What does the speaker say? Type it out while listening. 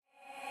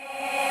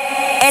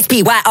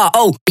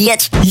Spyro,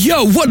 bitch.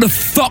 Yo, what the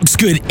fuck's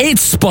good?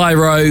 It's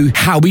Spyro.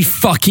 How we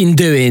fucking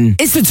doing?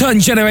 It's the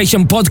Turn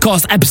Generation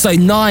Podcast episode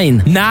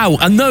 9. Now,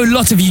 I know a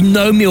lot of you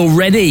know me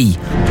already,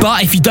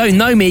 but if you don't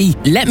know me,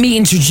 let me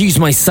introduce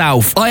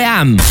myself. I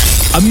am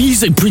a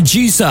music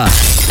producer,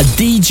 a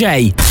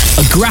DJ,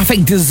 a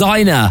graphic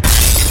designer,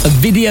 a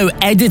video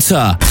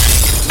editor,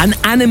 an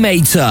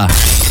animator,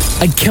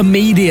 a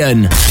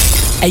comedian,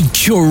 a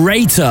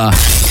curator,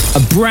 a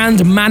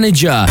brand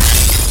manager,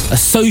 a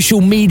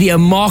social media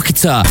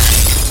marketer,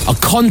 a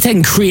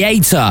content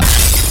creator,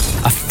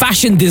 a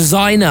fashion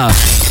designer.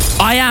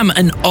 I am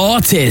an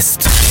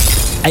artist,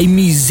 a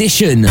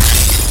musician,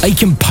 a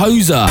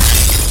composer.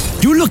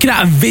 You're looking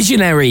at a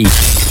visionary,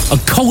 a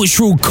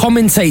cultural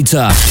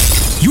commentator.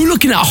 You're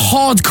looking at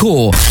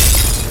hardcore.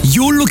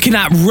 You're looking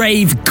at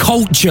rave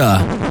culture.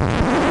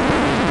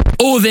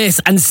 All this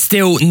and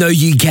still no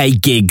UK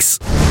gigs.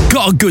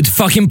 Got a good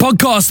fucking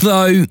podcast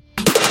though.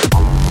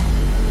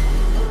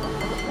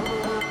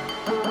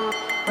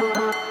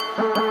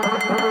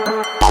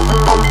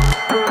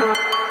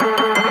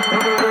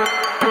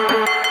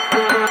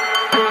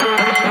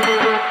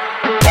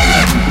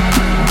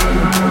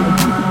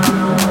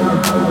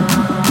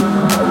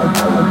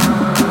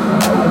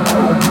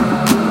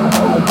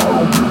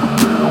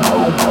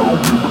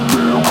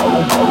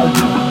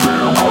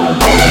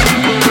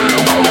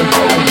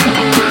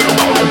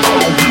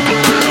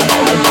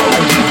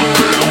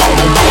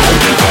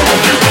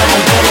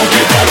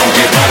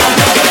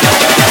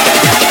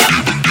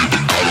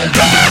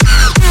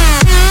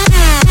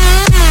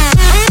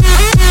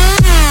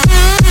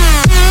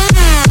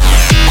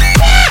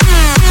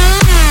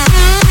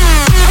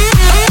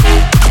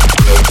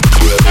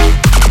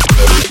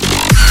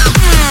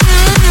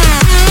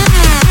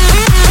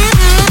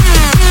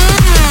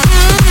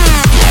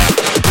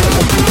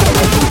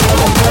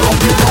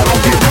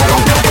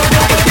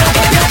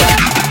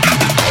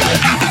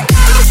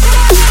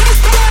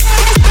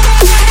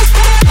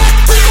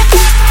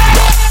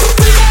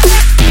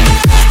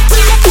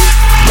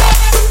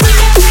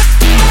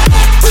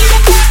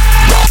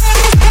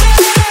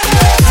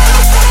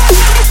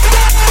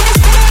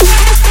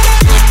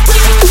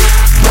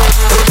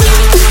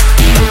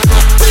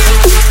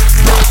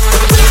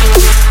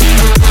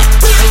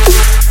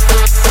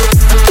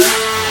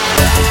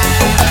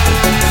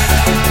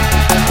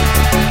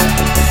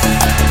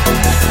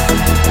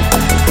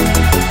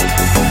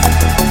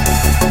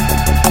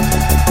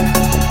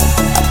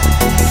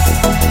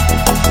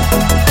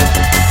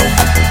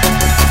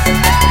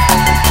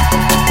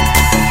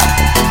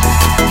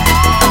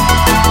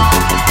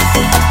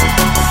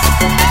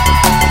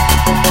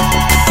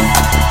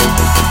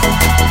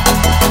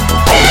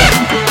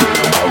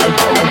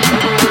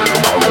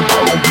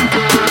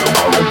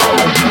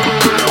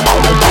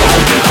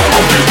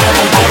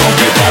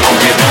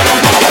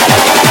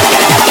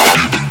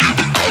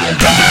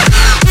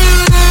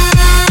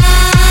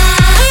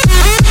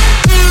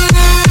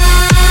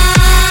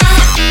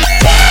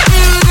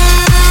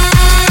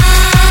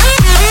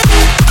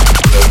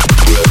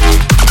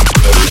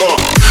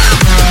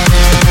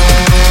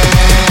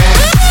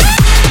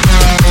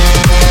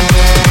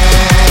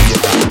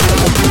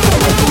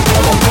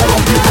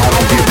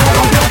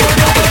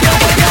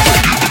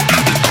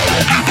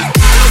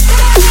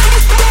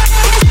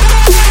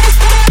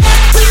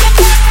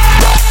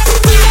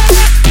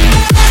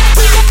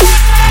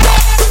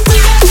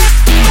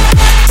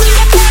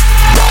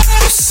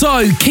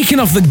 Kicking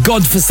off the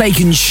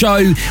godforsaken show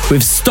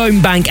with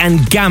Stonebank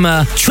and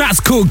Gamma. Track's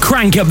called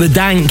Crank Up the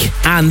Dank,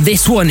 and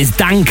this one is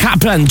Dan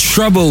Kaplan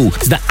Trouble.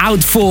 It's the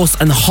Outforce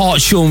and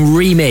Hartshorn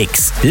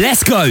remix.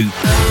 Let's go.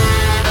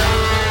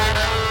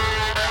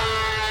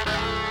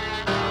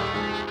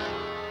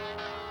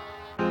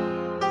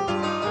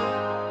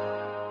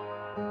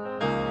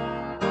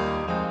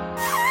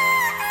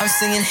 I'm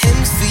singing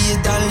hymns for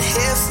you, darling,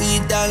 here for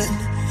you, darling.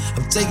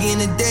 I'm taking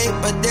it day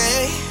by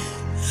day.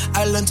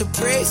 I learned to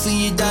pray for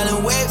you,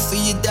 darling, wait for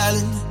you,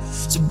 darling.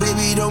 So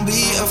baby, don't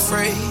be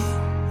afraid.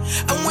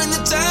 And when the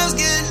times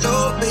get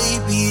low,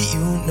 baby, you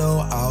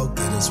know I'll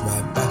get us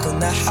right back on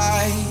that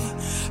high.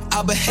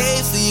 I'll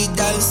behave for you,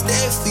 darling,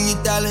 stay for you,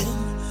 darling.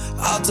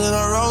 I'll turn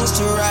our wrongs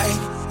to right.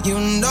 You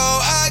know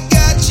I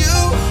got you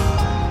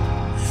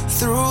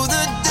through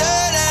the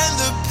dirt and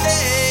the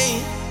pain.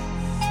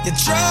 Your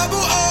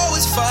trouble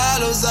always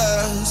follows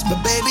us,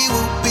 but baby,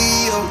 we'll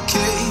be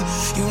okay.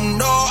 You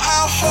know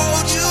I'll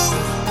hold you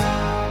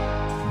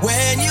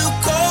when you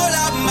call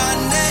out my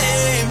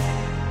name.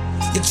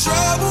 Your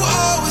trouble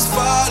always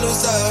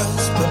follows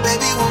us, but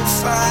baby, we'll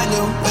find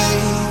a way.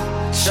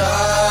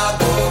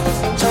 Trouble,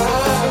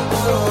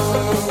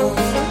 trouble,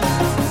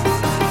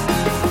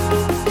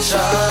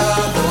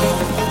 trouble,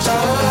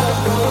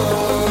 trouble.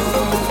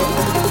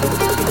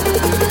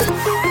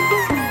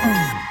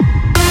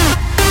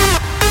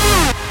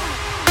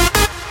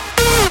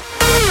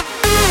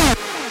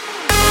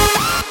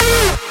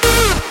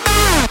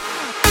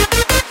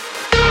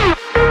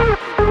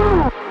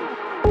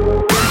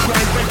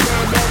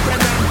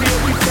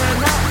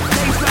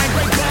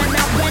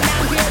 When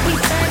I'm here, we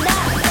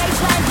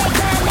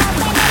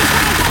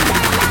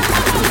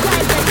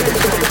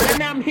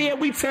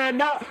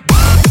turn up.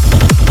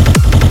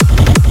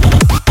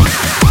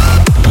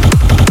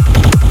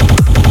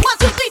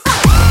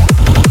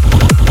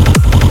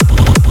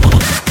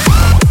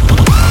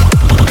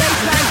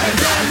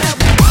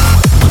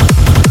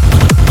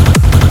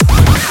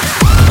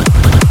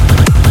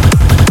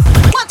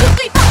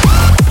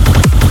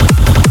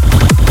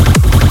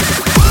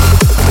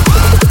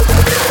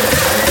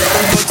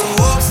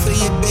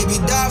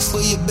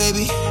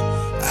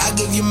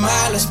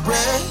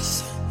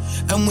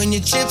 And when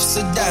your chips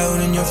are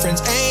down and your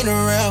friends ain't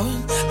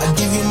around, I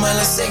give you my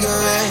last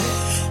cigarette.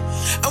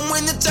 And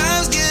when the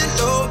times get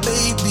low,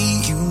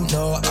 baby, you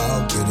know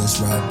I'll get us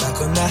right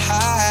back on the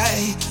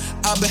high.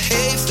 I'll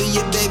behave for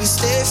you, baby,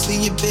 stay for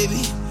you,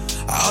 baby.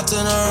 I'll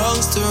turn the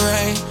wrongs to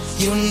right.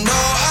 You know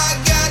I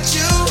got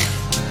you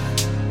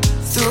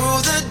through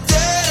the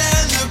dirt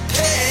and the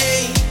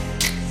pain.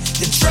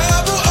 The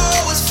trouble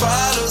always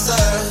follows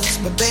us,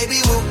 but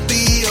baby, we'll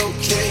be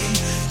okay.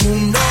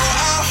 You know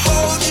I'll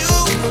hold you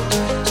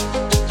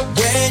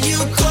when you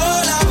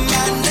call out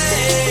my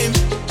name.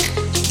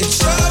 The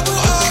trouble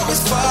always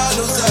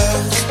follows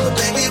us, but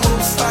baby, we'll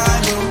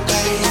find a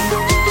way.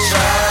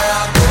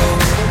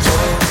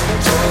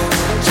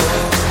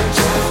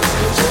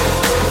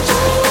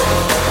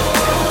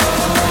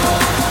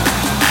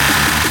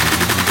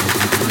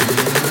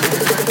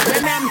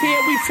 When I'm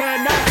here, we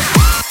turn up.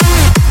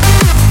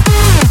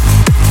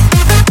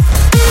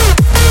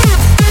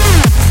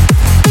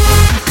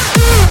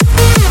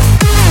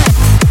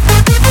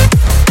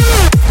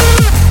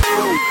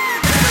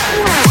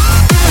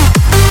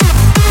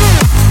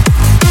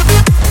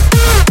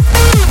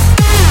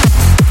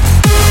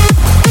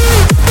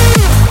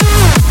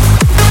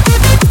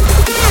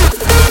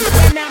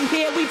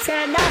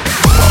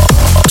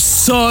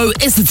 So,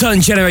 it's the Turn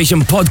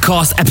Generation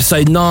Podcast,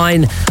 episode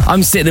 9.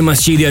 I'm sitting in my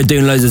studio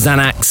doing loads of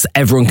Xanax.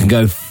 Everyone can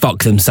go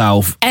fuck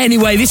themselves.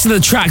 Anyway, this is the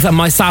track that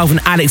myself and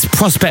Alex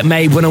Prospect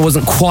made when I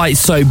wasn't quite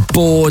so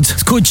bored.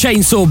 It's called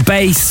Chainsaw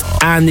Bass,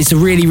 and it's a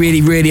really,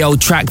 really, really old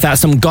track that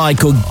some guy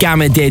called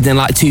Gamma did in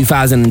like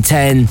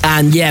 2010.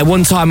 And yeah,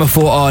 one time I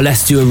thought, oh,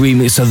 let's do a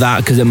remix of that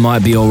because it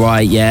might be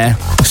alright, yeah.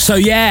 So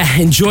yeah,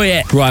 enjoy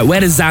it. Right, where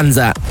does Zan's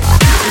at?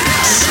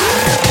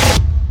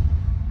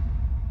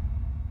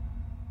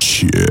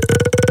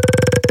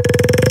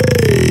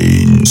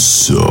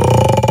 Chainsaw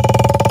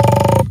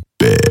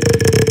Bass.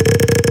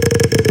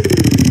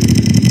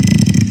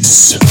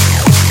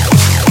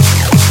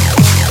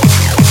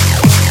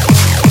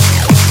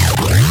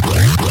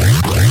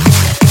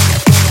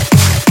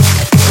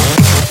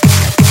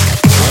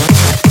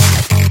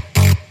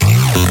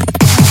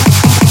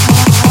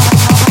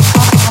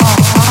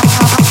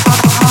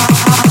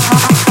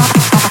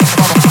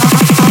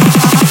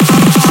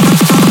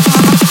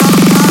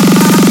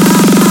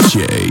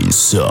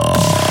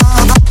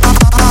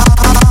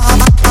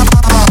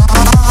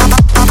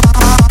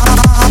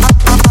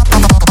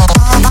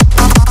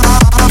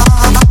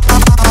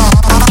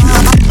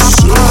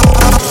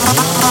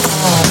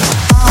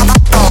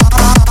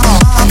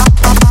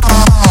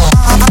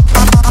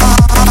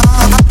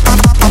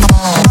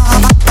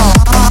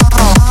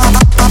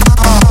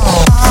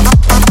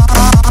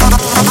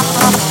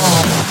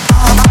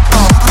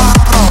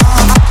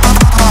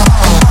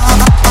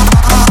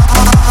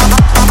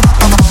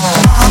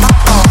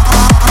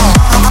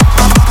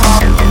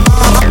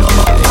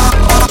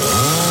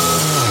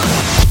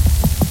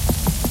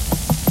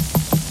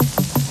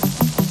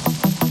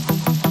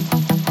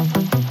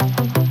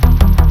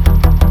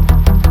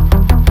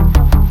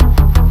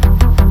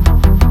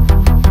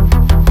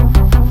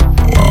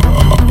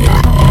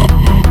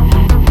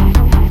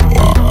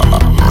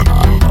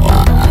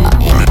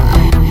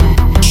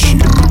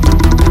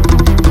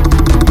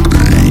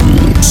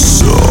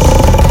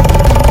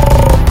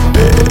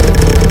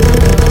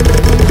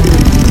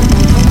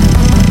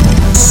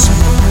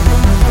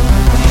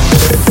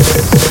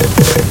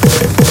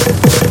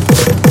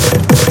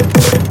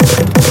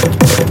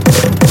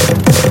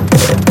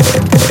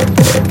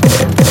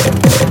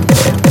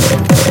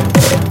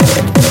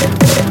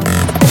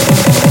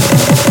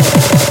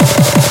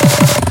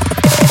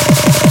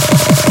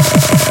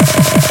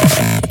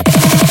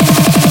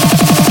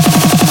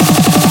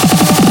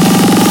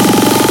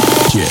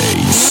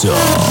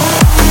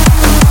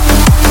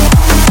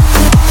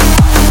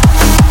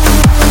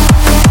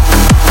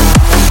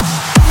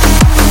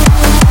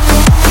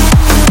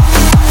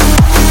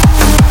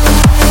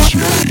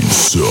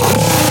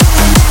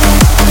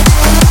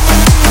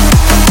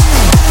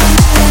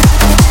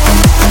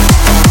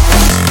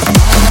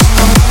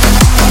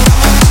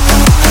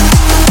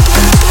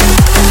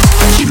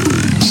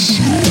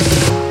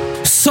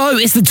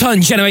 It's the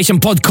Turn Generation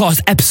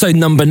Podcast, episode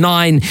number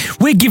 9.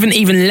 We're given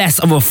even less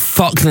of a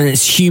fuck than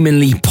it's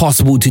humanly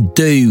possible to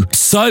do.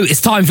 So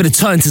it's time for the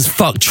Turn to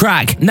Fuck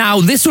track.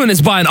 Now, this one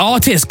is by an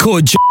artist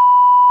called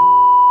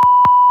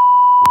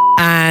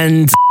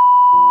and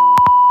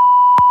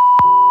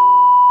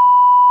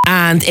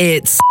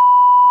it's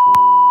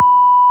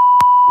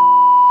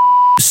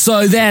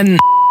so then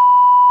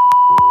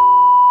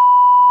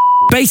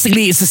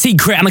Basically, it's a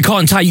secret and I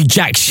can't tell you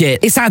jack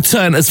shit. It's our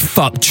turn as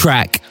fuck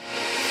track.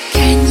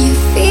 Can you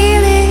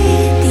feel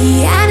it?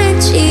 The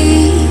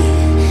energy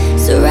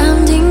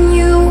surrounding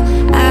you.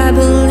 I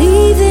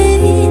believe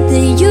it,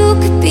 that you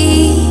could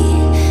be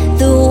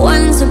the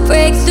one to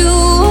break through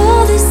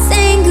all this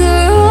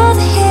anger, all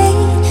the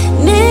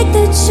hate. Make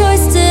the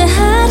choice to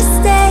how to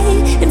stay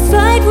and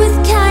fight with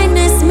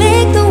kindness.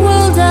 Make the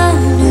world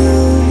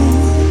anew.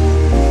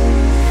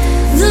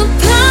 The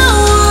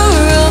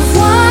power of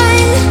one.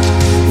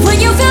 When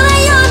you feel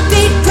like your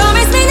beat,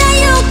 promise me that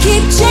you'll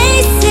keep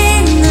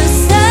chasing the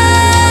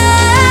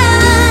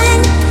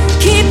sun.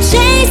 Keep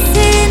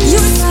chasing.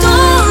 Your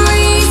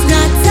story's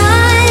not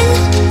done.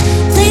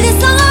 Play this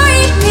song on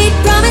repeat.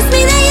 Promise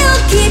me that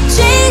you'll keep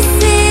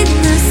chasing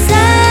the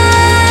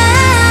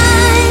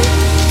sun.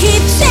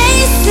 Keep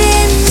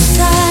chasing the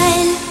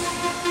sun.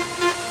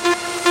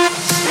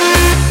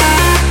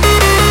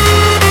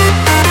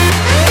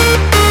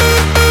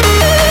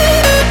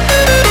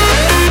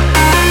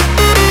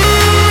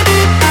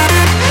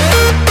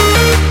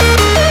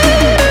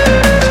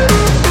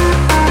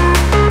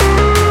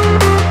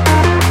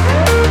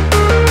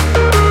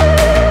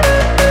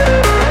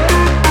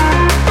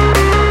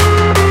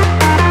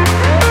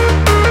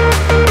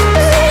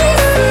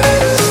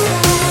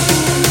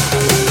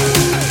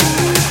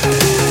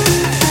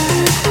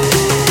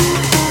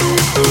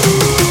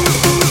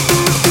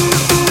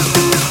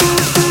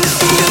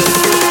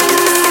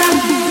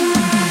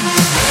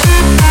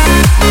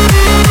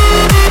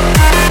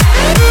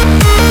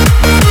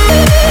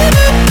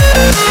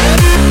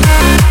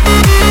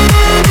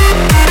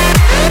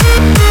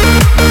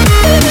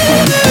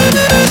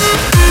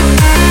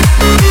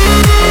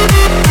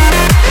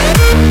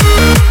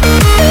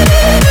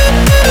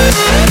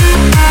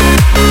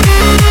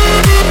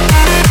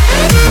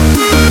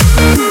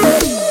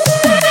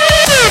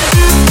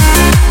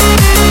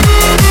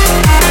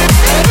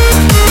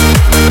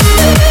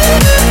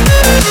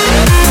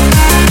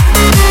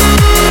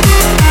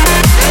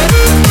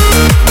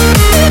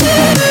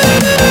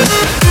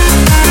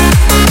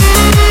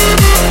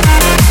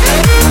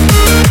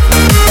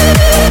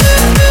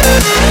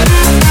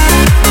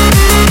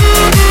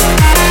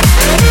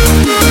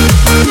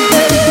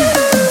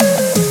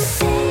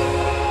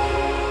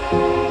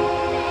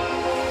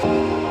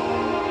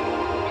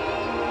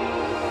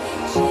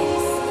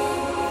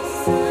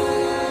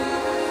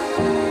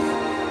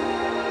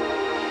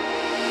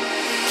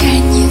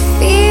 Can you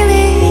feel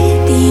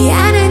it? The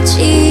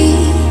energy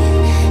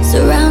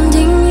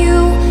surrounding you.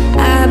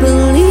 I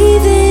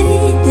believe it,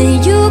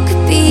 that you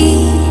could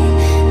be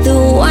the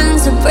one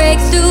to break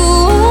through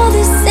all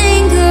this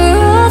anger,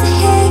 all the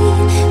hate.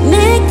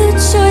 Make the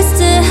choice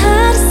to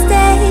how to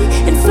stay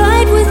and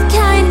fight with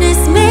kindness.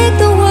 Make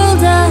the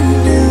world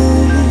anew.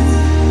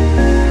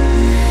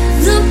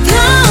 The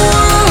power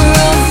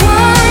of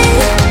one.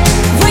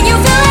 When you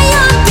feel like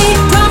your beat,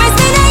 promise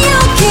me that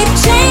you'll keep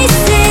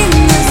chasing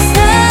the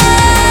sun.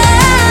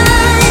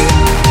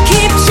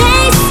 Keep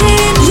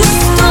chasing. Your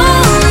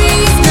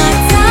story's not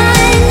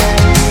done.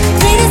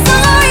 Play this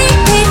song on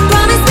repeat.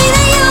 Promise me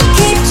that you'll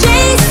keep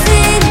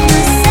chasing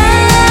the sun.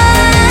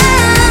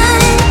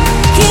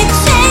 Keep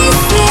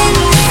chasing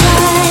the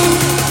sun.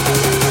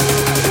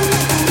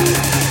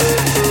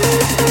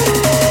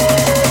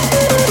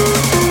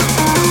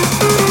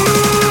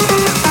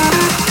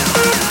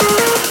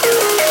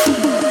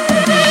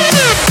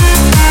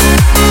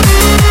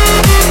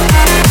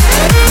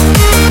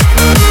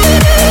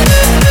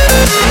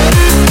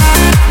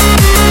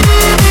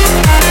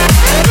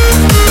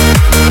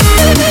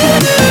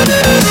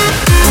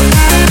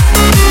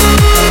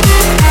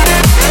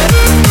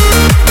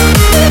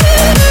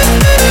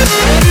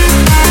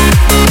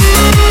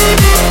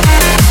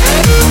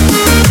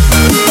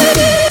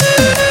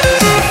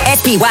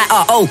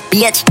 SPYRO,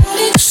 bitch.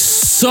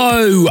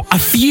 So, a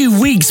few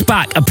weeks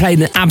back, I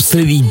played an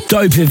absolutely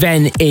dope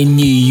event in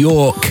New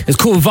York. It's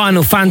called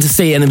Vinyl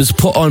Fantasy and it was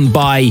put on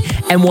by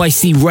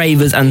NYC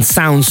Ravers and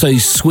Sound So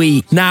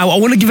Sweet. Now, I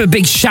want to give a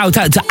big shout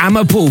out to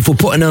Amapool for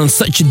putting on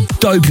such a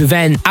dope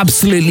event.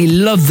 Absolutely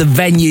love the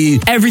venue.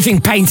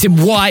 Everything painted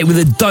white with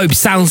a dope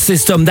sound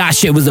system. That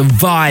shit was a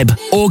vibe.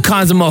 All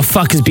kinds of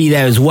motherfuckers be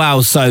there as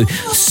well. So,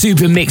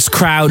 super mixed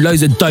crowd,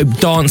 loads of dope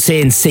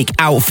dancing, sick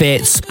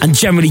outfits, and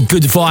generally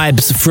good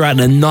vibes throughout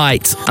the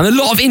night. And a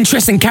lot of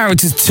interesting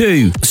characters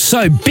too.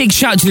 So big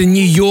shout to the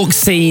New York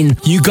scene.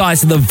 You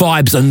guys are the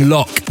vibes on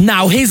lock.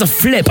 Now here's a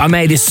flip I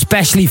made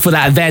especially for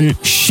that event.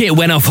 Shit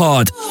went off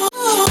hard. I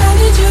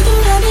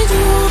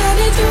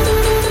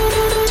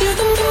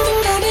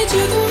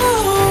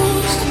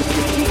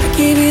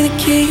gave you the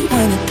key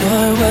when the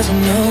door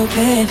wasn't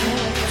open.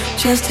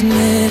 Just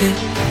admit it.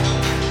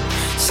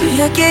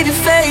 See, I gave you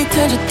faith,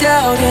 turned your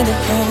doubt into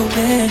hope.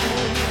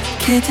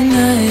 Can't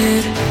deny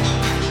it.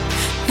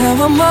 Now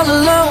I'm all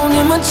alone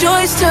and my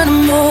joys turn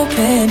them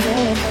open.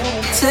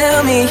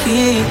 Tell me,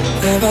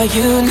 where are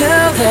you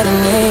now that I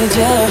need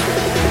you?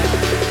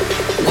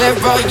 Where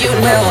are you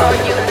now?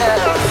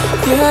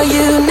 Where are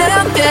you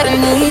now that I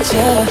need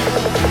you?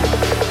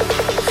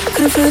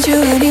 could find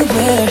you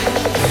anywhere.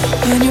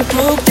 When you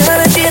broke down,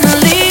 I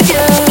didn't leave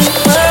you.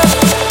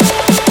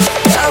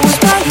 I was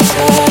by your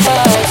side.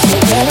 So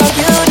where are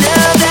you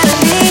now that I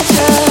need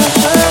you?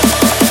 Where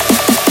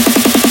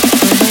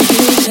are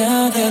you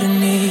now that I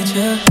need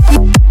you?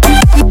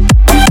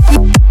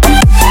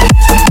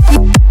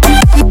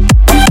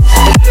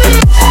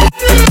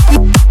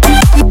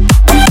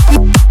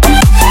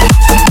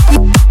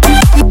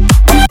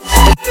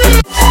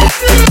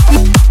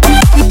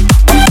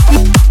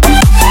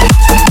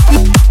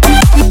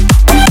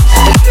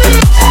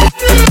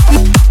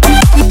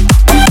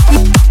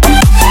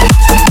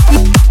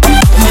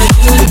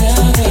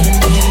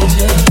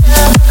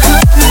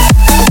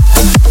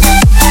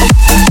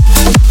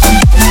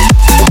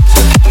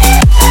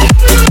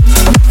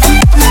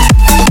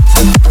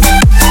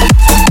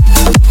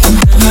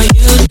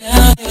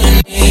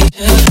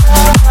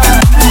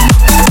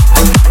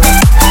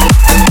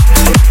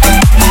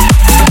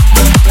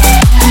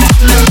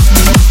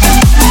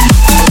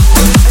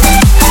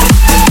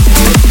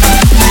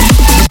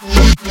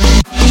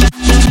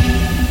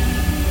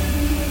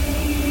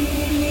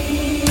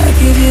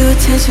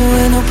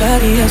 When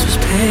nobody else was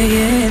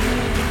paying.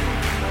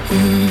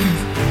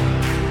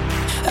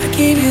 I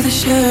gave you the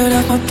shirt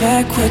off my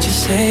back, what you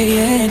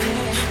saying?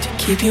 To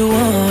keep you warm.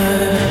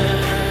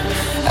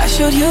 I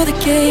showed you the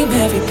game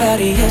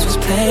everybody else was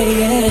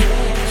playing.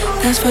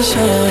 That's for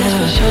sure.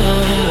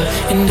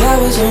 And I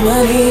was on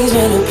my knees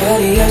when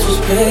nobody else was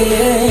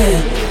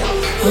praying.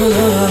 Oh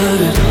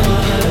Lord.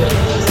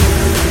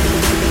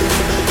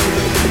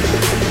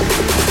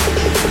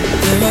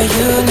 Where are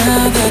you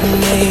now that I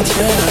need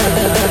you?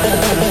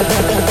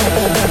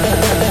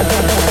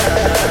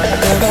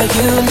 Where are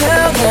you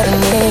now that I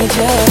need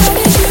you?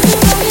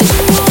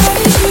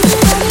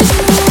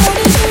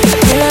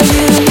 Where are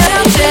you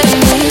now that I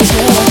need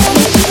you?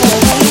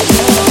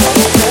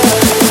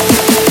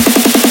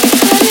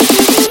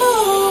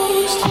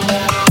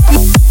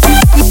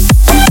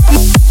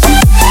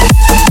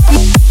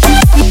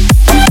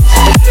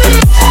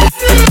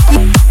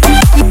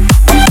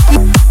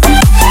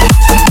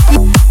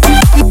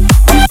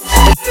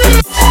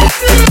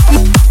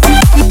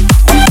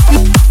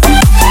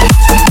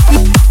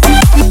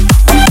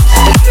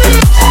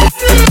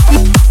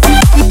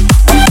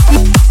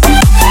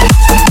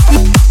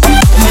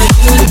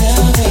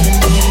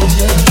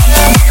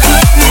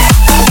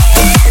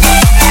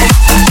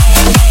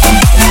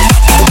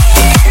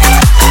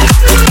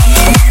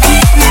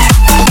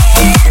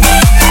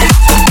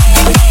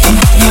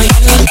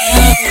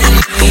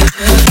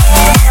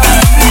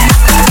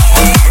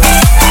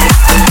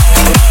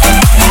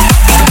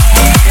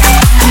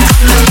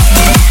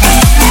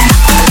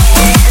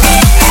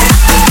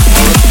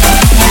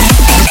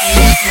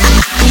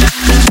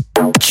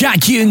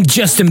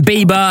 Justin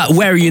Bieber,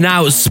 Where Are You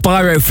Now?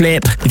 Spyro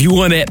Flip. If you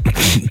want it,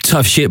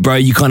 tough shit, bro.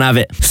 You can't have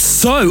it.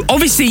 So,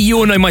 obviously, you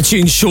all know my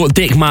tune Short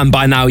Dick Man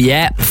by now,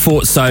 yeah?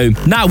 Thought so.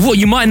 Now, what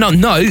you might not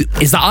know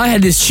is that I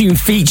had this tune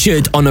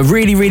featured on a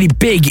really, really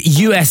big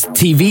US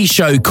TV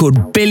show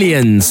called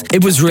Billions.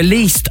 It was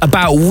released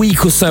about a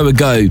week or so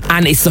ago,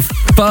 and it's the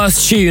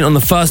first tune on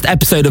the first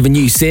episode of a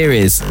new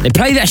series. They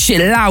play that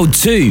shit loud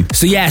too.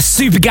 So yeah,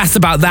 super gassed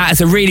about that.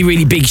 It's a really,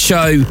 really big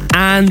show,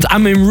 and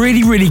I'm in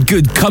really, really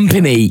good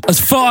company. As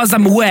far as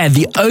I'm aware,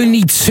 the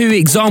only two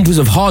examples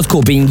of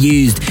hardcore being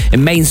used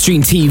in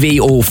mainstream TV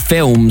or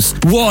films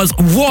was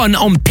one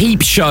on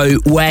Peep Show,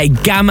 where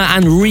Gamma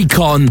and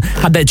Recon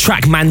had their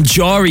track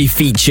Manjari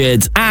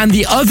featured, and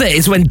the other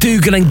is when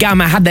Dougal and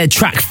Gamma had their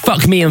track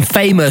Fuck Me and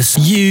Famous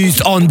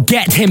used on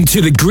Get Him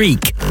to the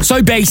Greek.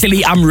 So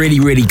basically, I'm really,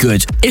 really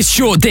good. It's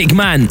Short Dick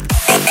Man.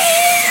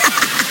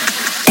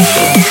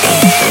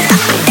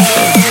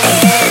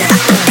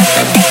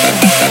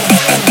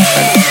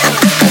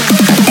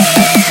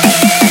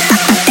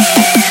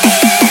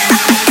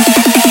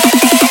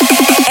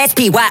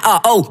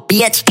 SPYRO,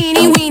 bitch.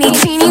 Teeny weeny,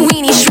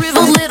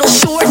 shriveled little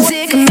short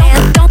dick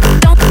man. Don't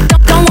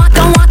want.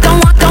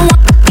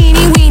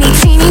 Teeny weeny,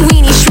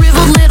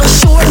 shriveled little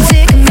short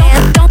dick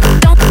man. Don't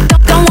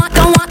want.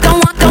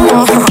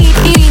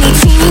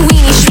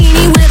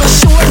 Teeny little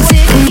short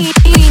dick.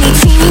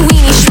 Teeny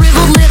weeny,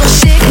 shriveled little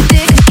shit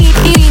dick.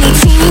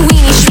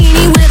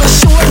 Teeny little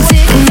short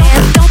dick man.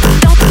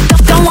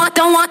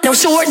 Don't want no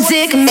short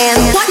dick man.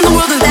 What in the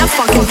world is that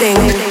fucking thing?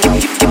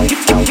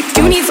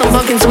 You need some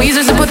fucking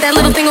tweezers to put that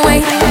little thing away.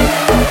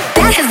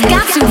 That has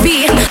got to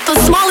be the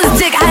smallest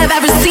dick I have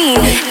ever seen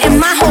in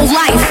my whole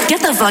life.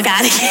 Get the fuck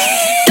out of here.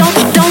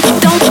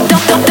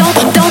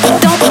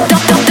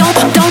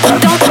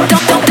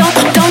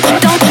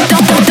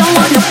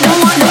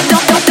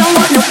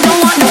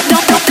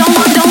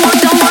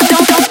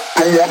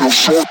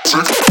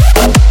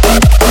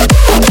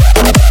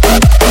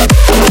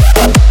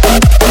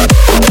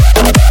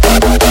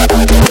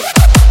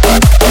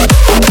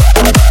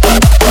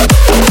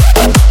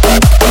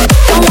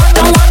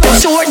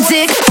 Short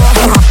dick.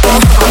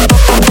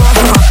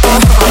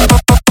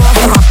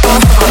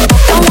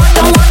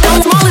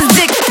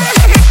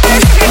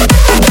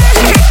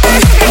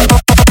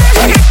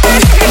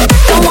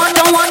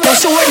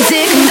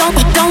 Don't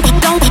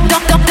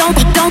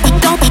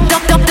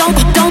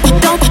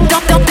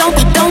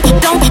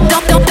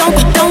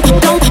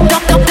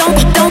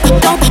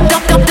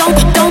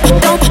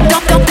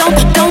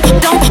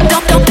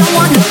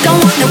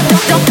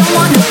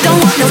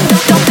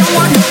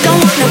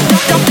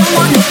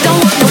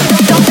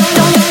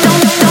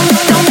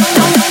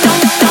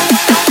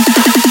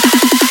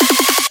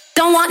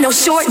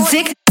Short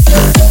dick.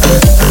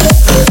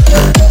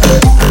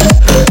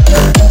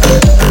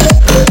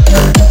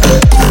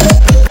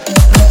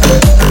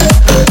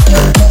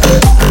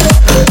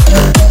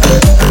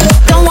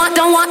 Don't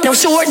want no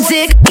short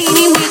dick. Don't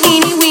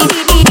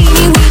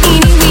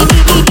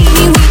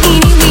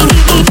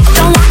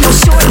want no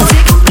short dick.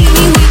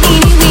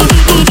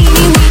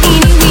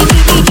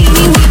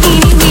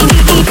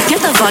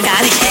 Get the fuck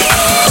out of here.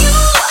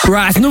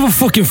 Right, it's another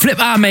fucking flip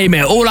I made,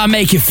 mate. All I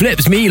make is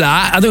flips, me,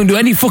 like. I don't do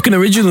any fucking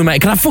original,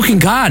 mate. I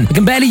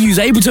can barely use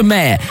Ableton,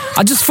 mate.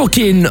 I just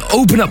fucking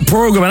open up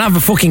program and have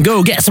a fucking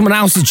go. Get someone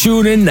else to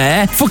tune in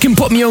there. Fucking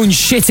put my own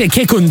shitty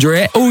kick under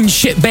it. Own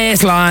shit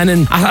bass line.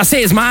 And I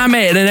say it's mine,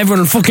 mate. And then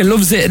everyone fucking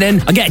loves it. And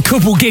then I get a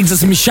couple gigs of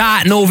some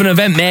shite and over an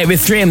event, mate,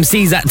 with 3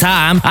 MCs that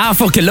time. I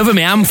fucking love it,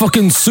 mate. I'm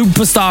fucking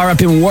superstar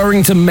up in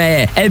Warrington,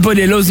 mate.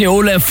 Everybody loves me.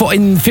 All the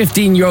fucking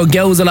 15-year-old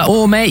girls are like,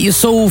 oh, mate, you're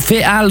so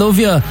fit. I love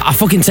you. I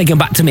fucking take them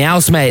back to my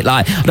house, mate.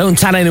 Like, don't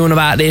tell anyone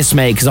about this,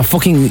 mate, because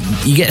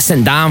you get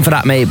sent down for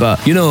that, mate.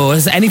 But, you know,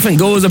 as anything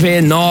goes up here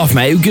in North,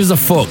 mate, who gives a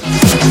fuck?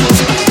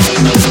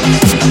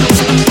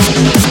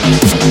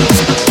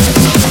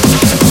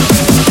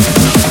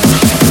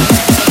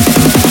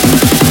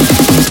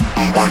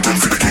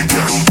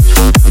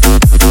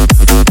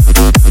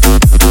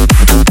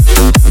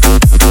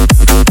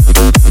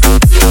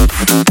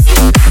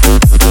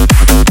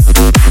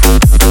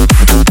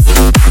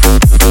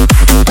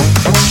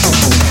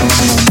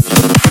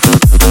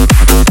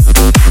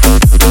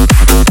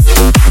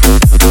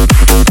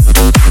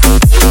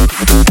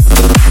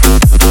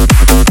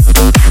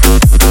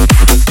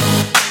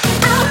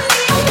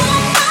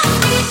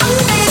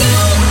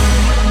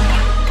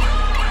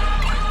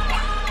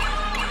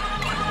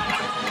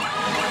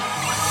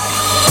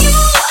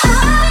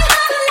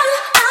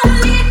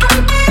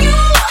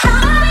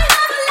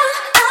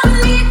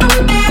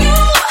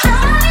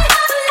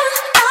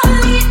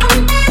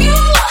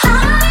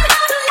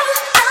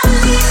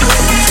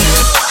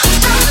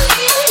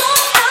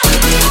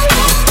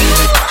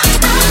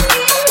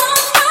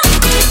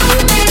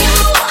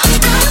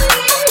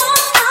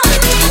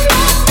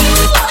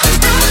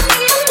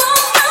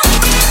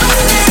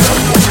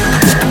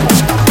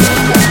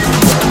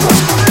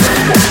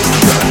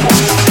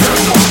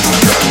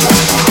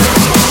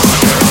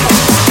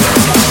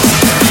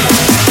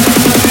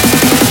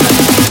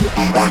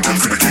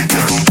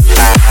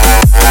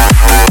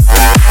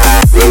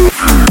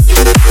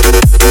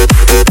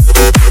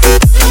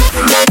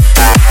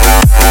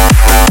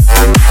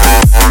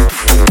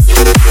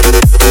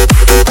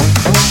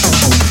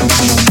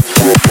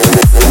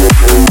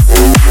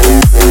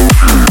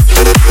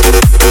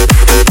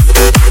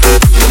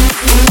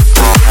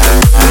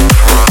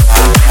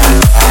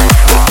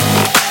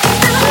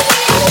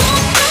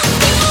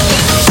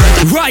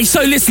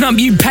 So listen up,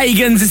 you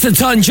pagans. It's the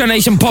Turn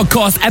Generation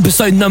Podcast,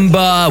 episode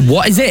number,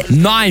 what is it?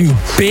 9,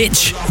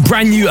 bitch.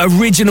 Brand new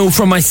original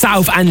from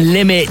myself and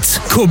Limit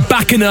called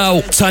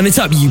Bacchanal. Turn it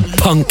up, you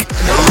punk. Ready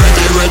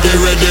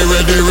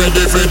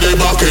for the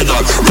Bacchanal.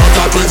 Rock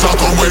that twins are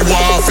come with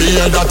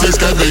warfare, that is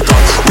chemical.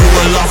 We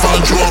will laugh and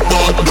joke,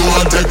 but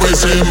don't take it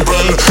simple.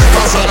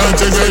 Cause certain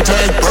things we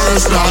take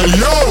personal,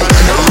 yo.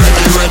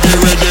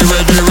 Ready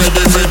for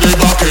the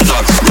Bacchanal.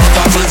 Rock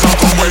that twins are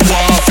come with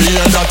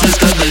warfare, that is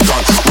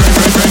chemical.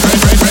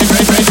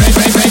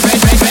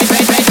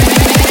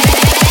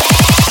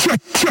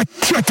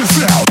 Check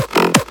this out.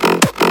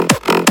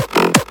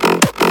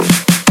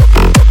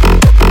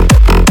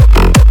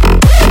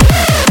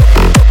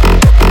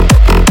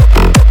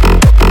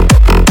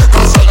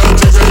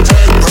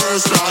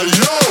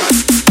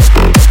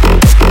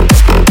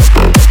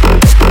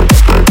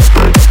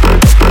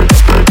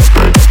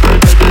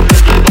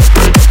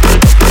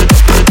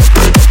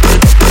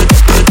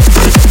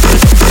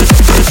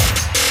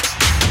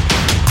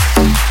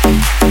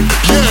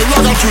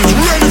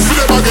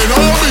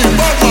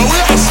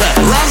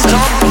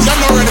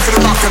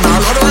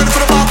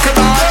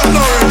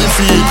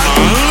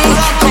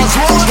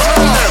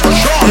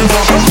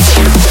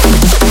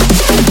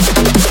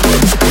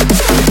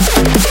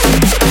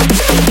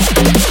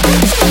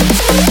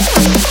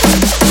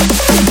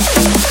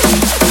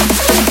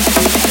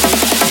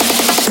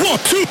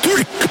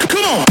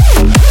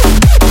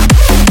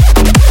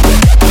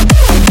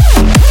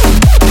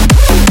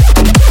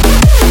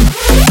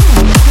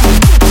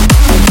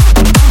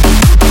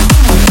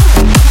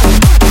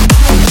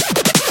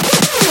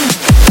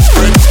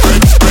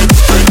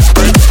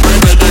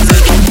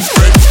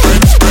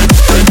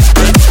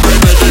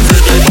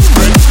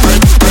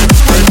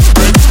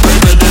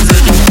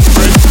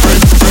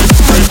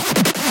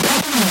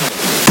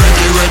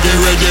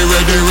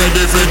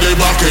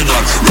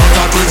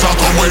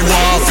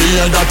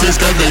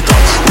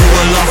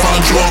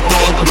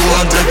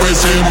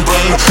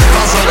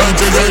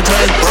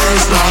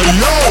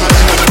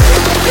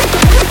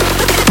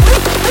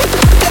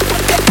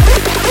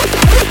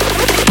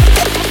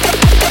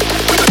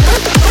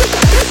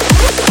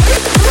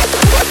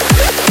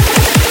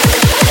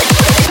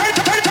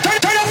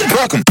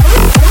 Welcome.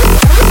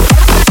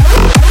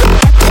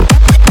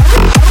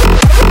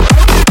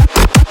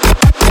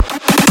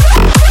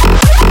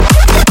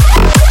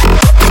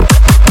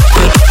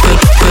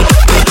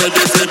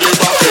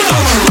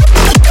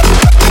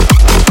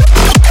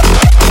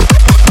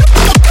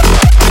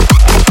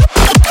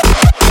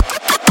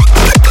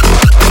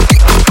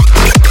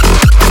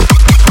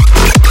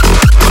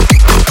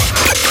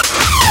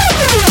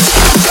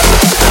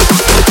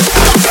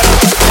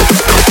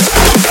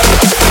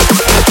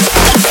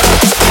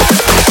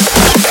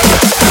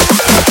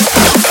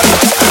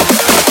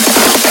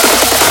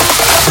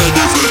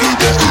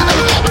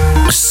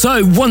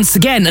 So, once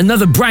again,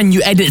 another brand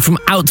new edit from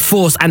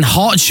Outforce and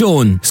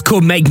Hartshorn. It's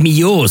called Make Me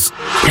Yours.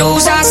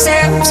 Lose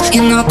ourselves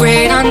in the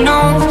great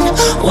unknown.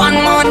 One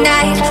more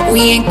night,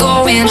 we ain't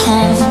going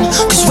home.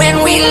 Cause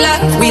when we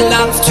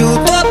love to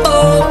the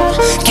bone.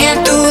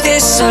 Can't do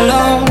this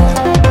alone.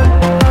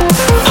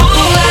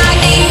 All I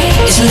need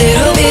is a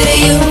little bit of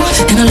you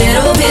and a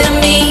little bit of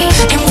me,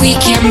 and we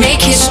can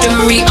make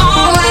history.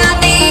 All I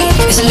need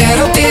is a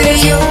little bit of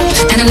you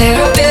and a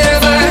little bit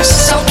of us.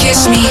 So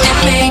kiss me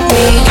and make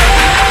me yours.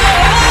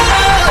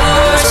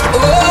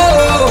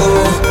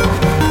 Oh,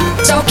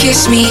 so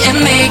kiss me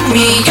and make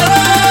me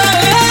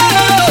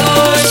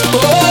yours.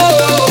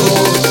 Oh,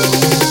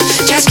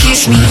 just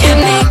kiss me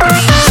and make me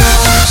yours.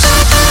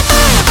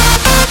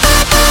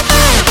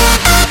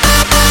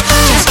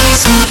 Just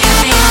kiss me and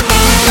make me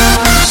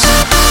yours.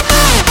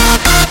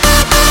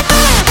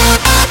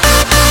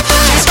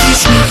 Just kiss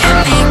me and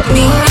make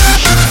me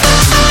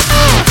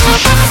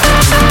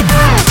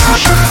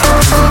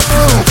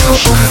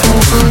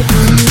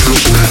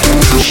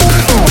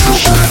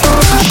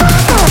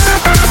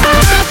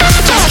Just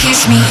kiss me and make me yours. Just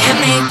kiss me and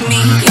make me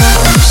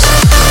yours.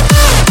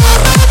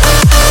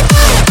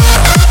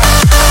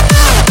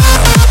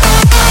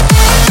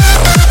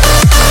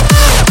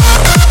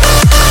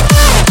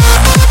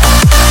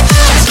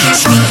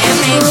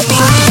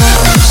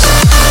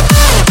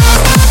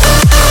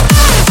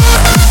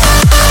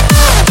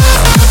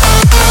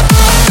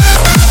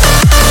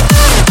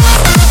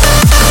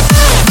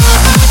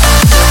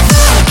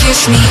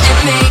 Kiss me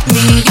and make me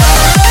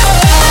yours.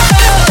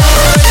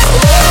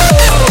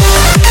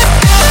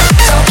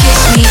 So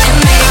kiss me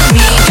and make me yours.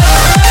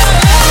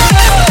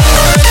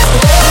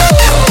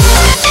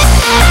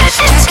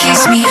 Just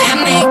kiss me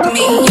and make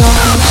me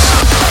yours.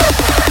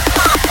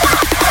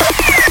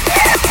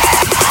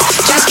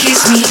 Just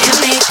kiss me and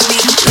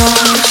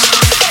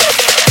make me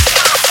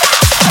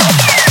yours.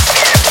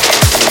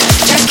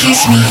 Just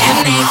kiss me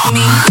and make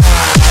me.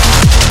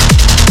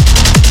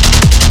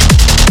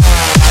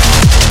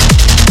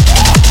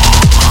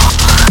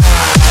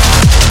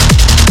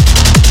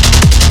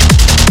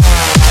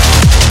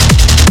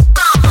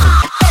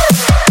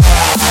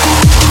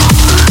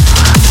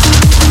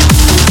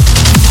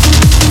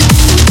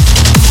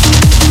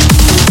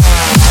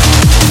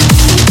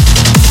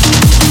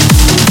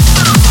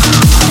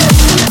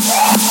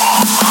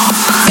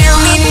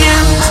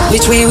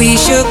 Which way we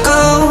should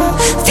go?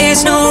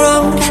 There's no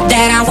road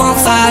that I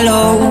won't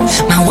follow.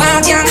 My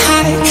wild young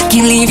heart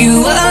can't leave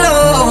you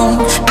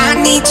alone. I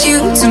need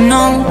you to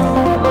know.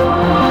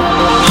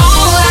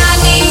 All I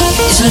need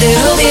is a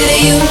little bit of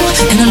you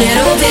and a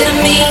little bit of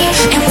me,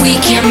 and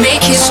we can make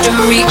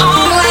history.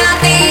 All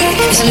I need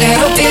is a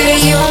little bit of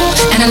you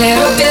and a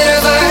little bit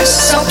of us.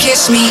 So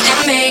kiss me and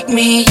make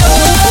me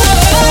yours.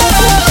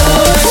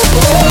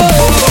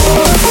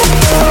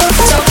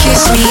 So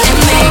kiss me and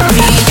make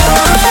me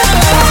yours.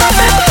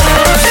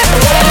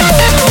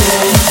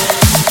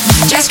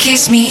 Just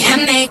kiss me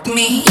and make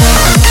me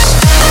yours.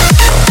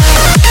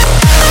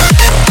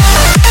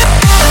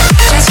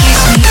 Just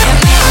kiss me and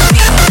make me.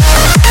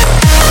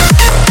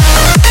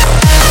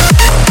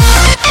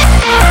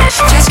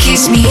 Just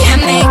kiss me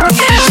and make me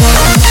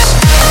yours.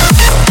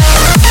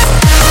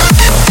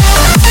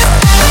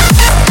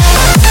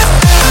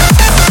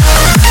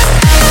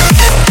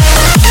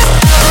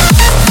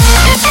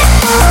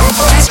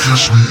 Just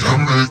kiss me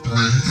and make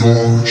me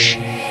yours.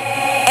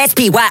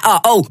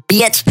 SPYRO,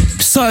 bitch.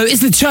 So,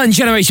 it's the Turn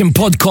Generation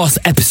Podcast,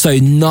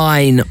 episode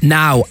 9.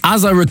 Now,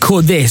 as I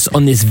record this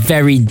on this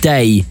very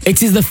day,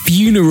 it is the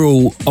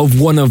funeral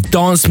of one of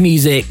dance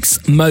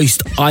music's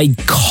most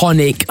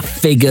iconic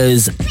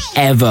figures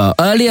ever.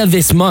 Earlier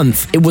this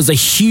month, it was a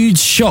huge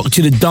shock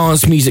to the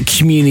dance music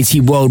community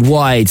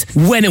worldwide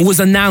when it was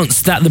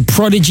announced that the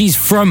Prodigy's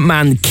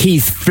frontman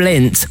Keith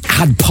Flint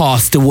had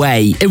passed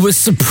away. It was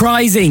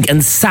surprising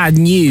and sad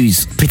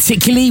news,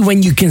 particularly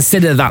when you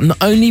consider that not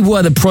only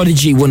were the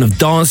Prodigy one of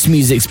dance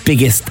music's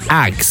biggest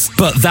acts,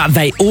 but that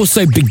they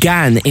also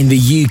began in the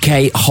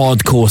UK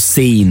hardcore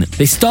scene.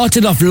 They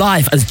started off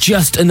life as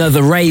just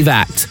another rave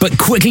act, but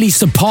quickly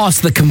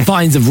surpassed the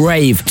confines of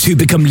rave to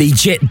become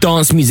legit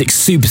dance music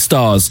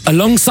superstars.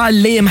 Alongside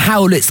Liam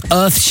Howlett's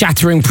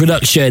earth-shattering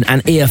production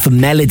and ear for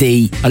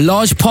melody, a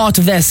large part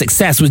of their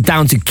success was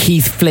down to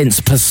Keith Flint's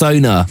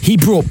persona. He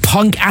brought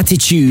punk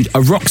attitude, a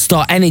rock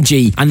star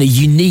energy, and a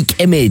unique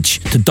image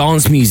to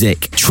dance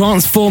music,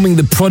 transforming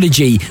the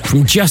Prodigy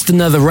from just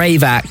another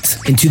rave act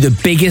into the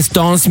the biggest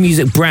dance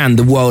music brand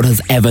the world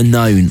has ever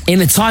known.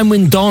 In a time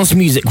when dance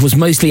music was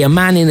mostly a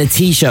man in a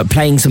t-shirt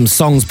playing some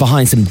songs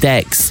behind some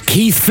decks,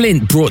 Keith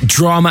Flint brought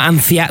drama and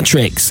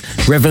theatrics,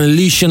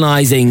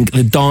 revolutionizing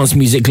the dance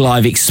music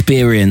live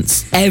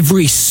experience.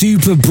 Every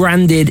super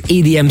branded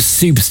EDM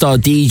superstar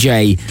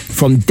DJ,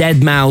 from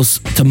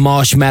Deadmau5 to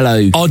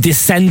Marshmello, are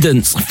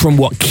descendants from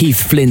what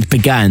Keith Flint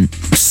began.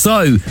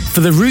 So,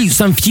 for the Roots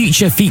and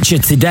Future feature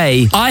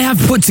today, I have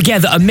put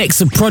together a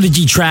mix of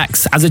Prodigy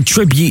tracks as a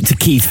tribute to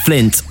Keith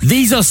Flint.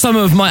 These are some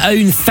of my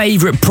own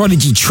favourite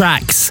Prodigy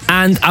tracks,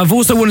 and I've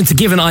also wanted to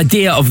give an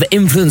idea of the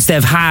influence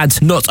they've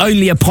had not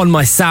only upon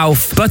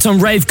myself, but on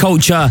rave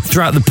culture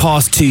throughout the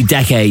past 2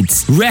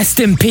 decades. Rest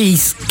in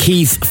peace,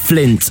 Keith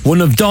Flint,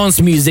 one of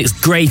dance music's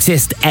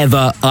greatest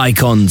ever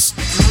icons.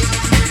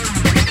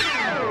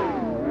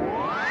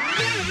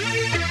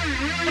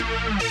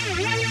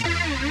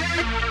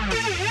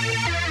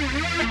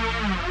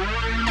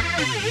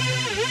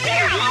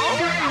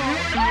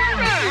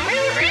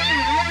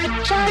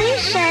 Charlie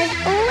says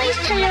always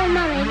tell your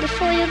mummy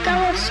before you go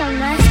off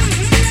somewhere.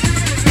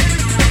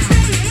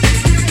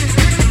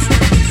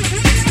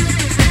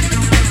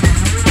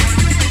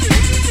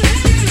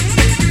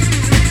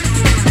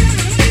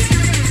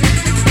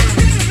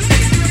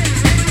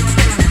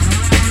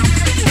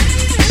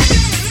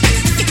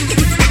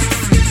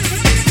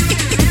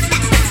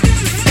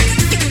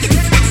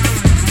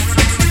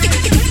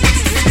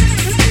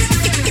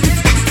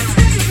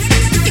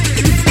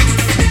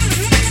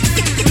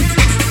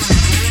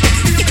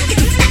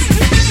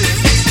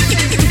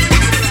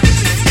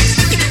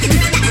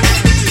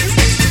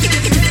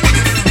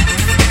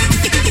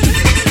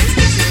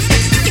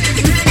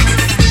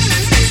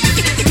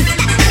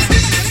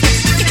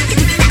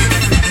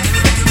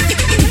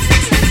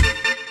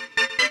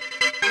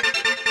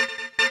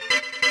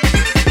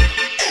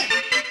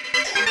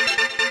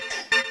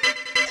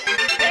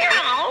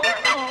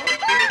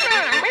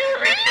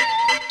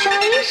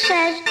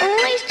 Says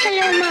always tell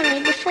your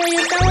mummy before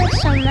you go off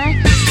somewhere.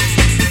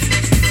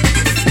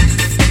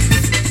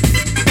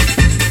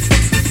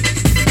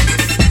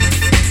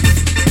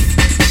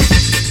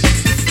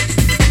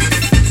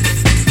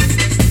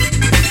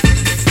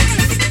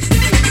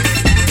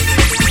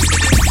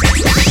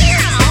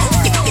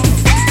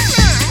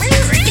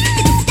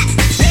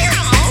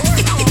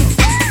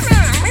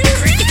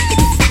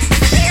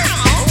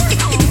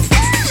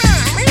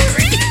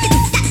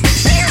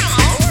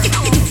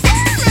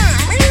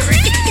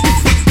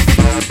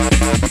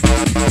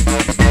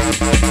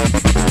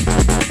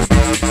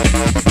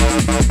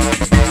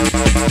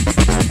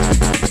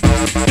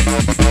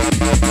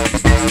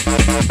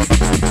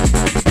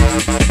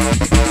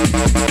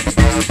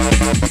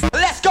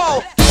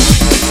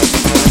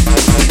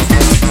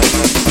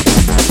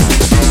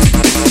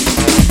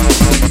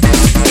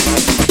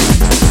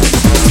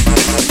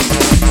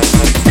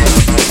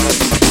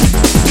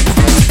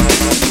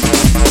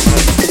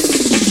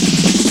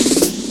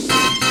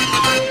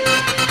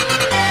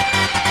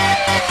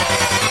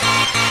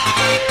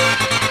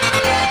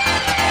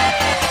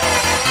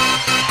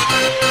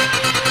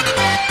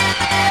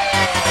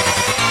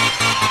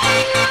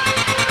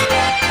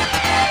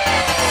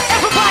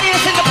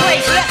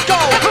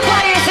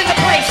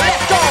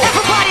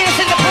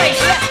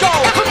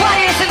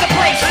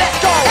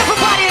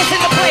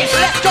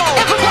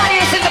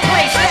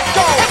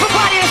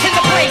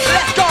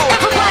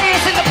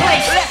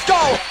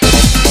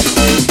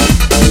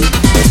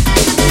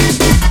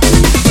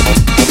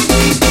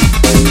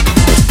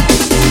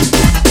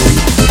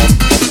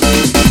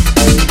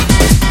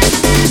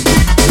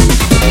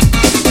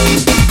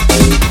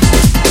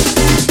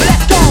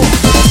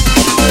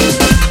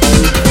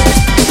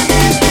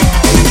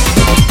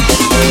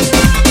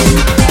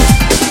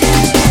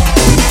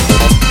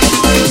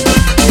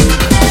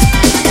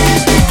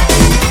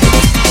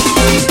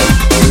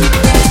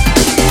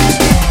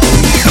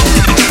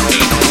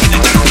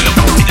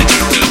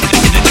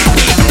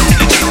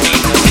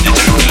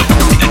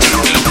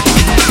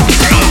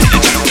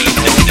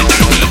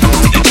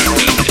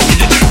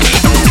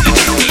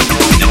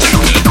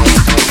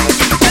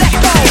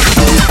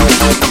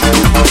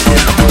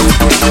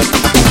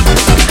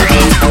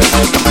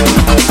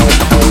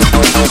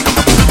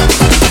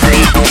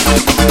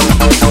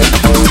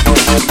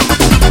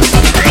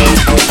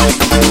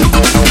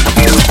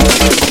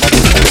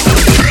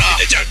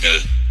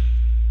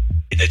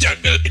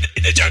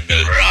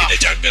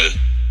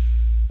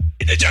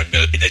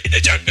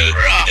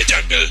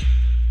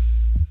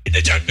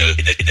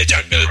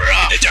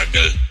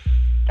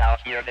 Now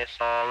hear this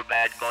song,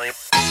 bad boy.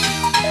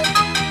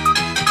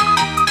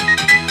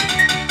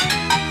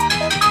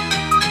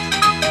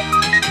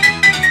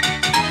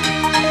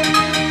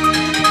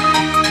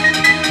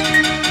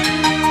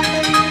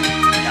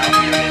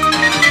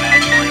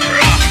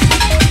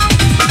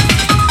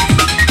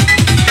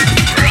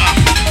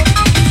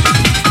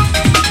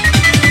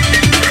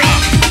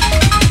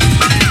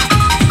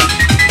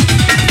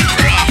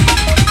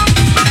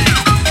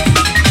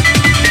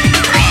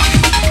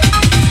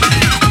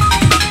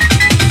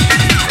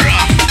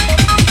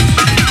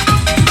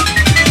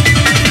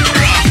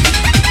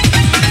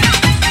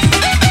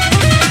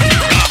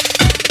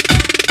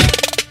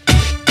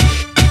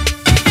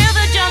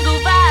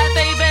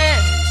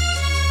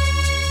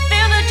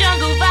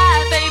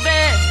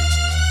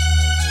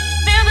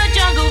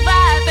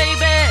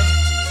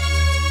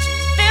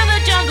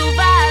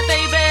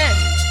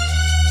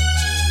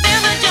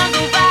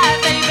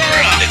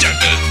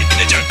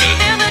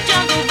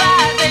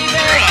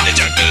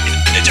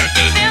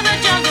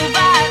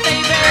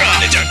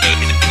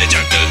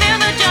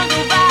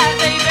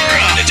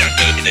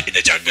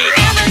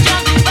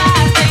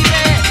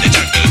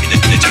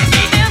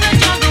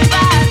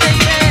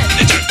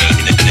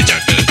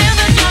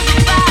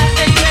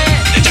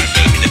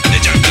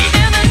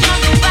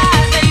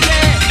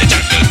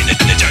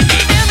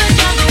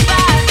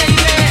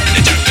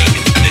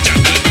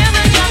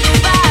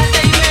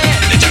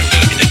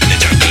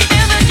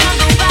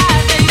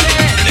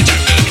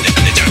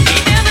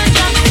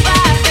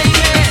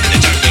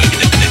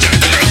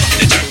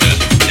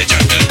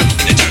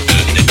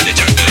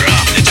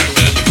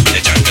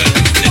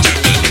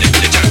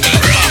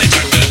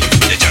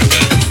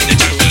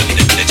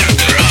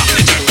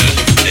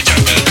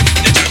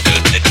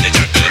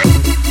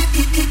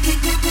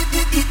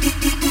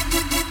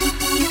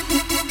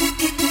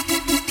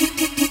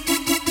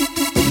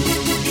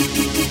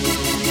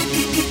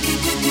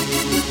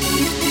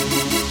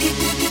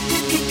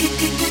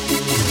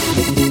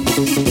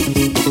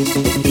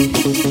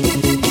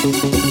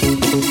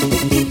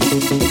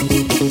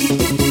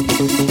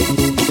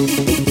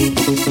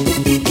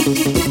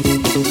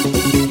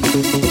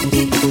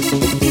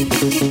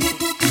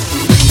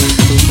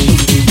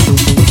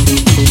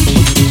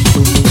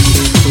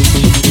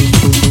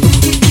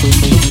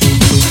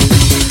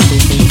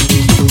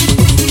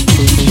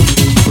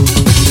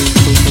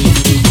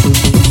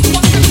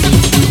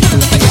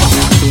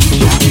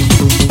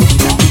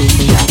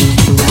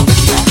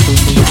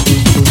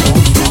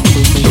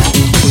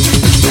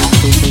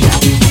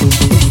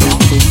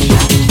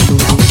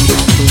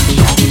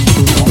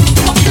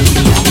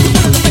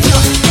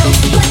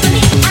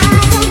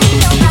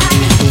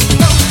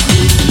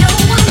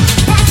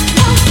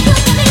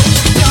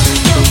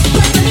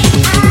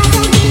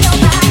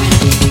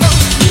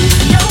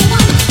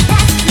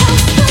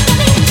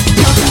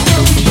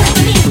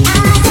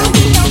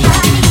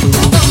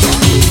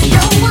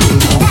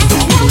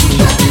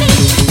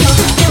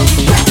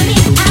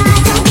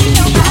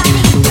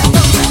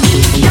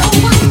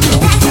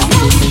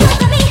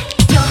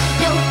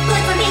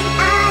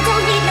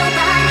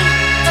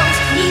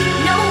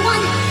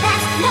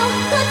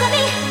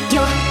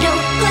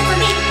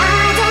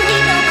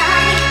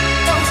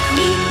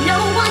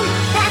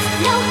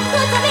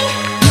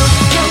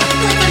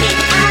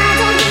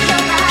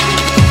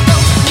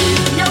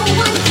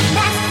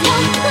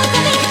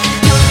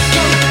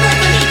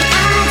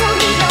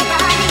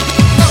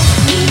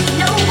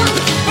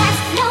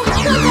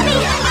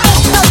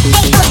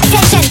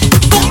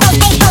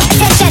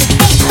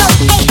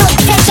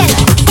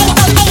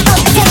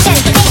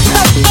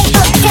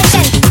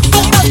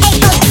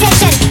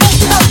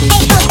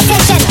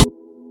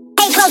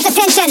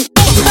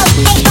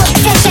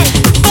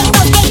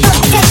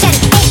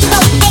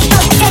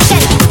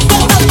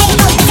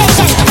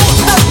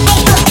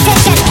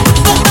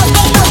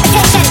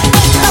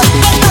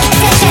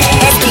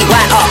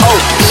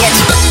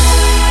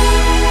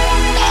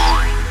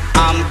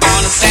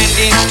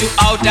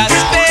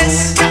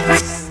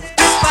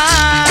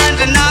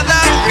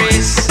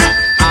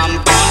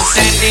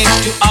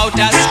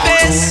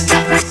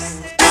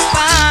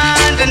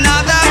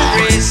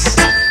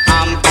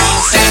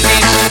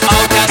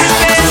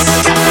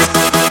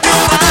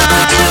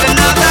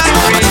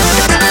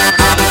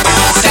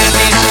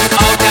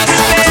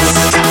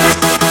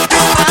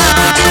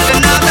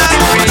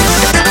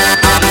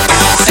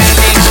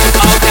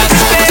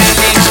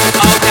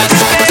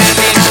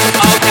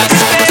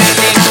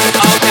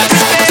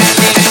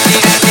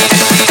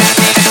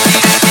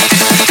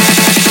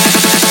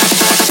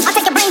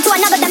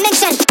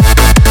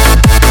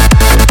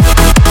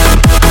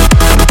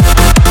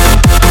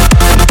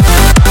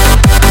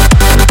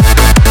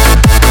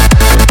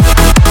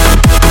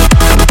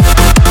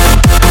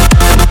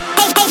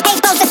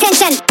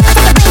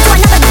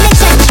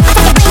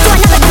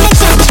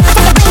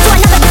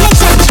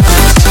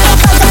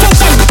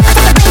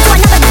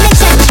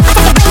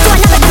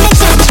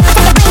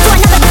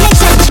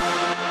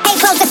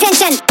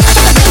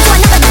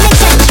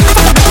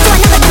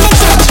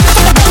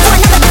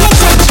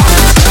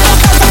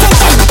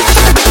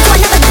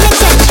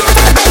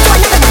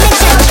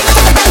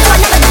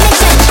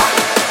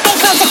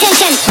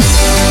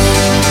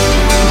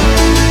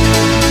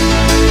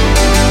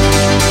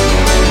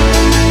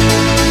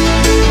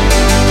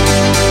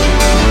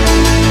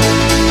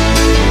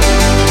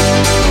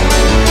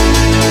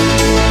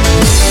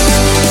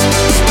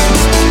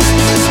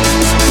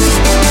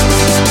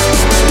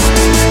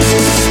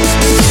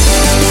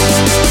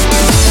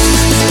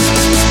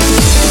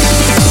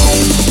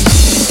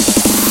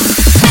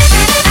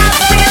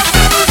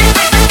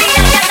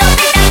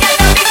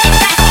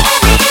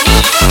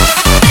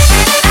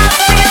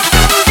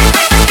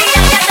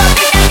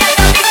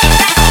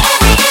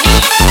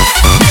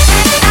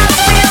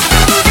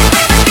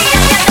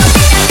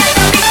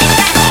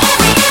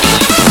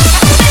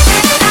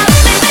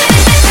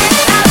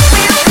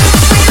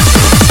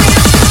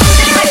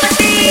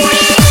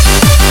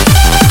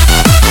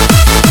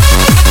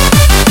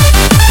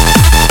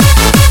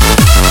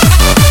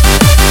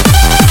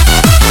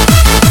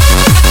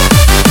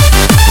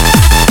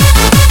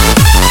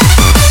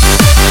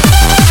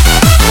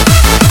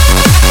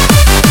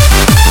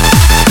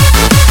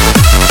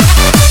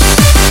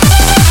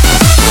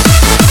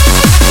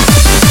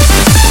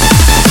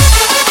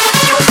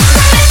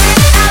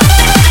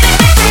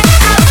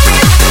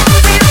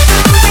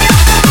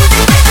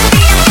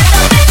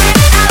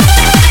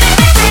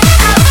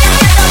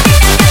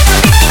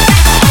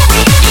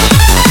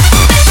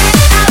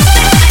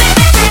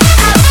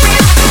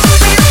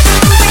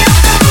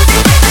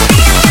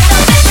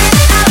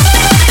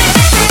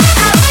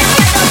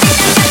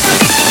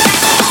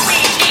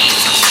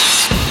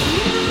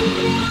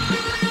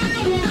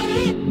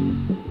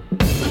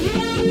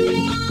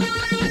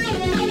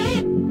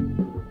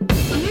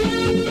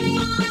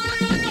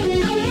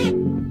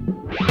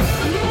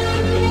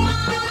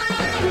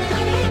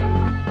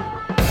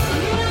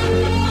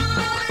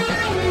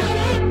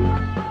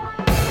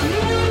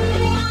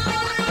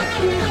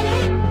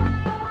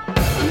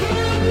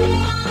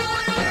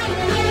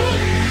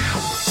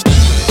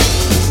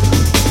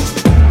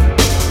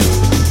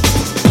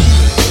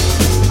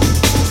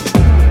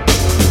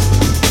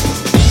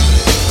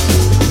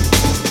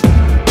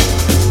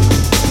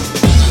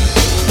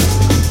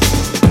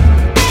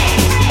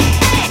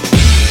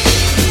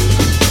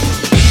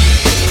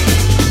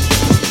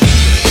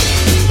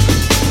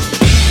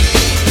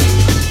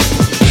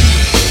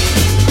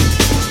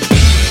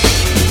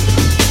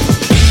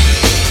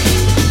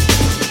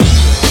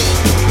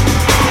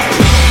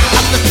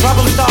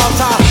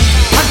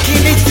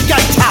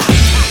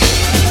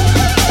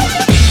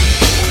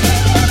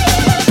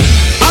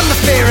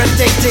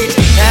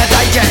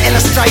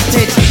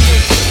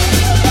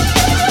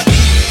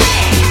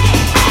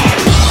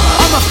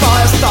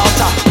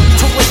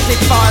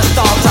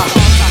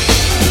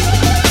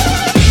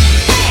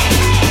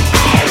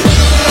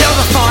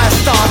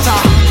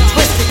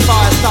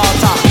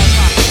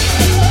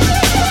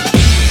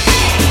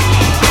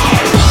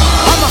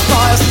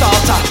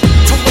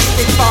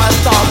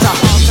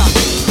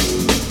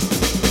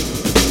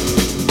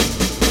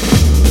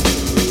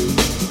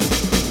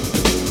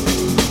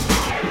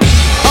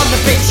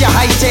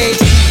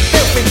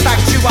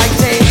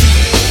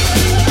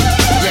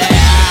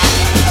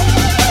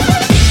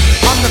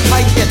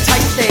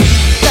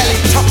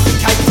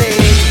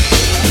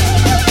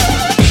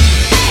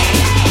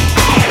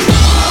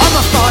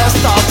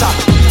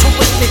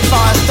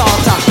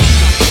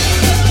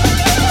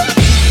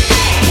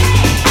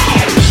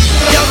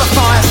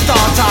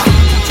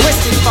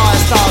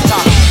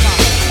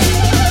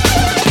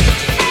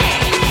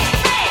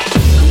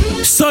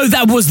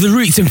 Was the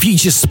Roots and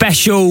Futures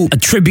special, a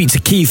tribute to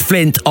Keith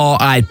Flint,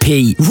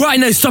 R.I.P. Right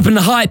now, stopping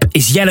the hype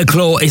is Yellow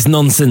Claw is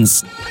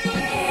Nonsense.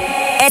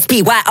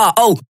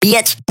 SPYRO,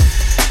 bitch.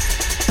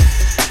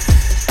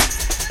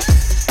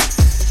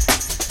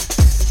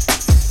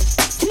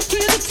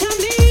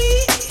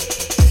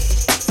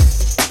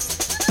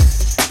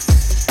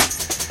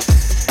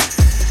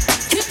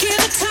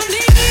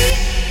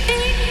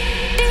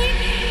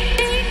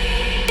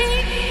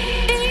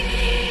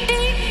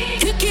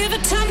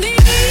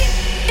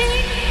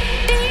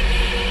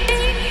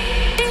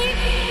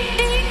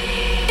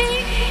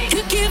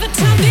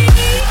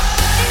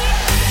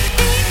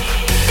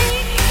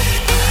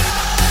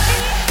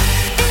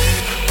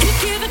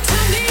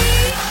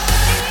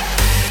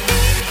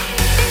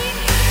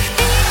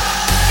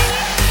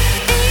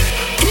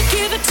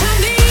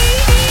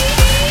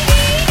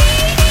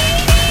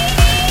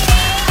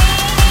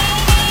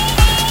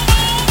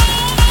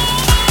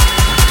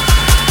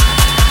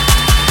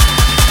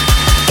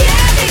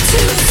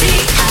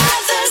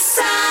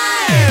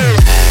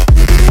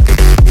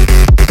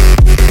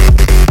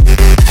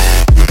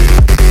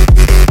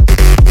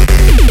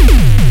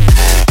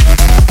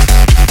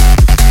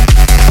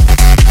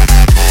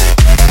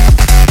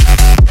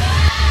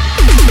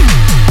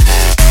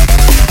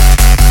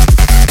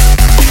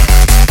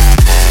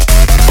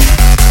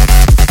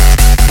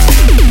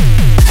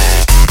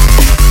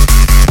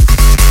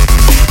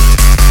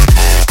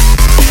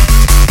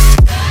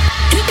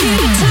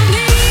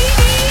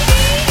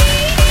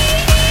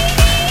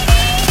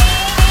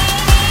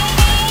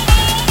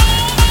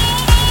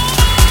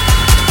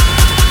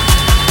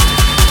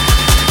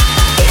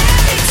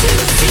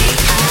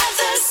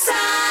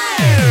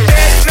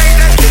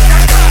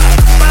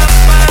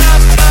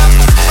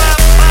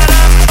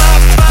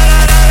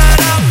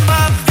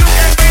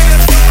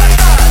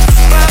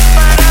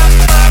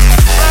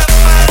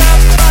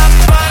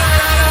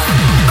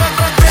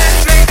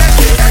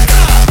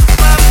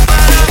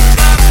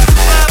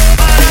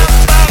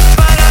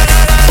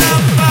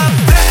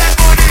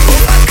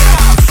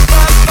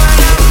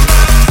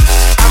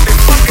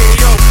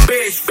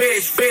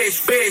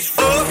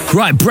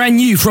 Right, brand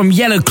new from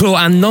Yellow Claw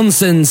and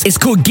Nonsense. It's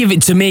called Give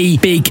It To Me,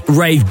 Big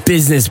Rave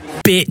Business,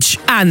 bitch.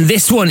 And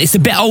this one, it's a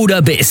bit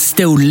older, but it's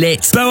still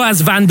lit.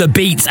 Boaz Vander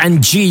Beats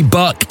and G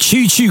Buck,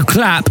 Choo Choo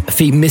Clap,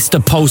 feat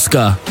Mr.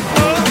 Polska.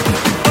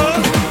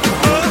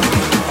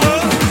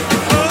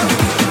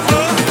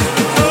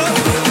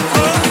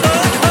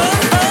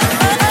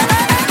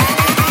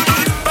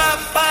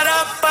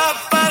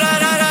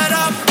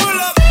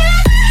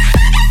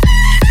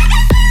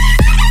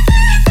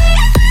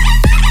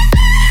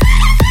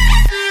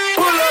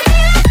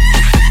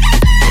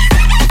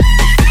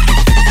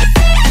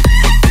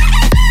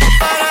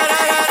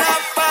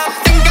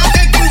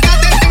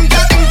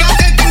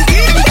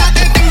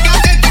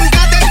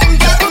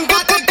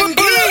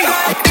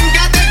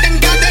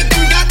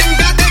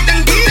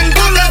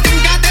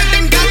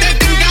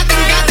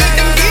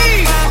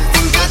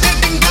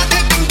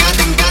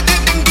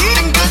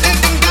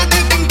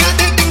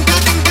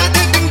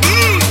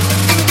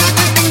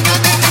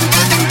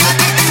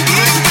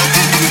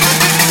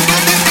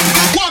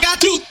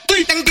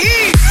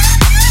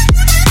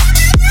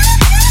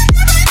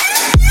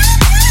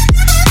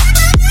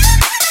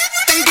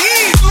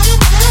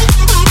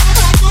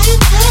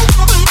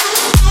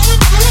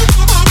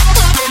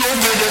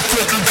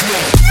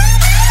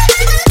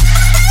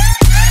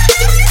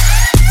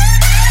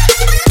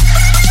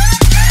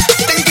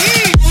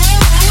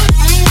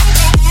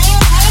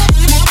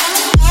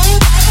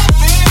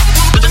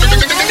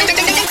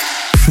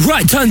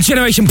 Turn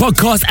Generation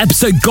Podcast,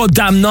 episode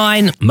goddamn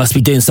 9. Must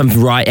be doing something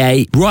right,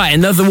 eh? Right,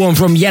 another one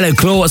from Yellow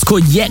Claw. It's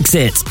called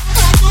Yexit.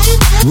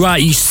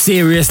 Right, you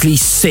seriously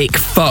sick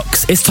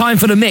fucks. It's time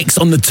for the mix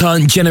on the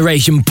Turn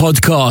Generation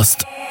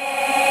Podcast.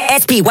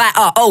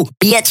 SPYRO,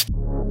 bitch.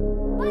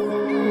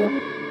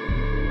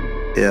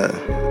 Yeah.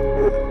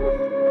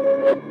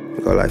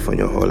 You got life on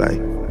your whole life.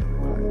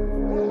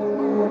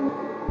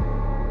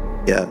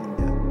 Yeah.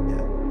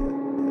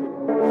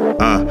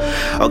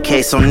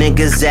 Okay, so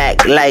niggas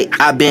act like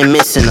I've been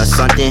missing or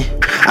something.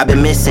 I've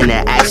been missing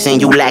that action,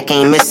 you lack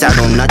ain't miss out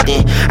on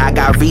nothing. I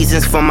got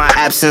reasons for my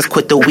absence,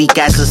 quit the weak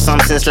ass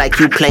assumptions like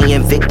you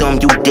playing victim.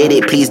 You did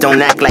it, please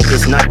don't act like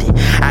it's nothing.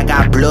 I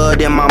got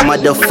blood in my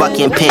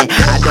motherfucking pen.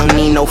 I don't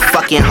need no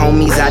fucking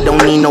homies, I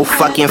don't need no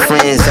fucking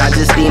friends. I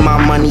just need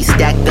my money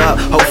stacked up,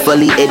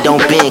 hopefully it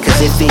don't bend. Cause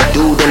if it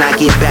do, then I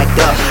get backed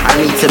up. I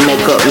need to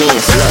make up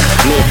mins,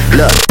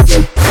 look.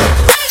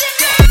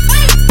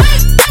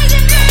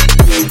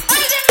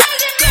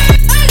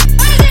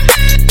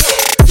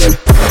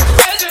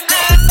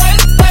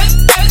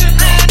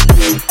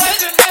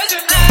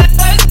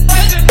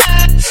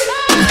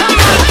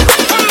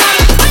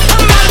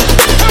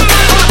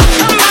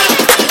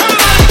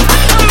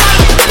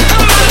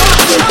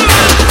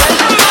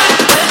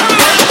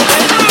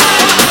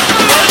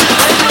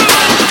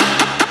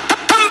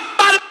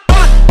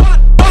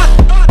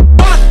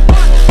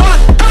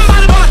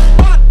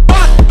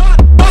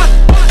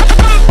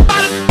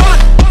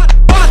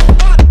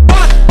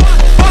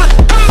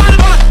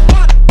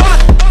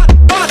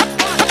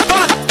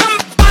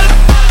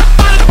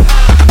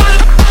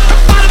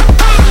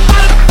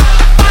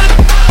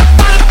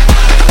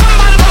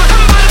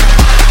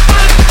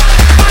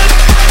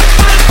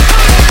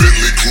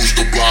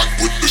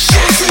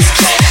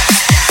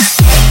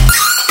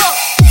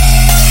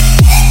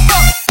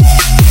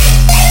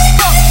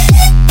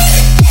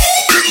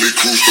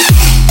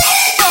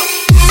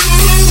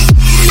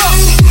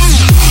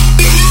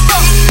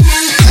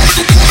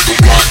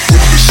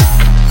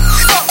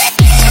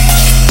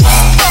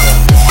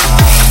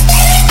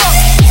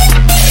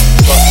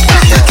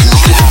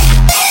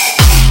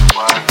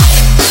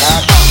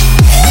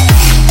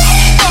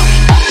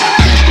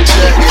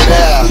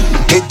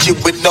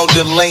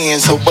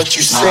 So what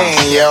you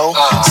saying, yo?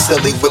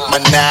 Silly with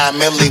my 9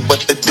 milli,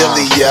 with the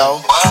dilly,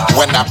 yo.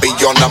 When I be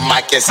on the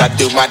mic, yes, I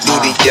do my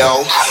duty,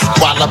 yo.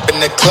 While up in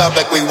the club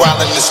like we while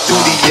in the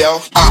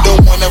studio. You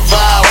don't wanna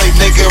violate,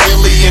 nigga,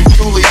 really and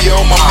truly, yo.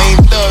 My main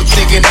thug,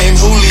 nigga named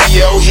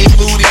Julio, he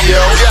moody,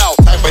 yo.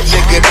 Type of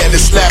nigga that'll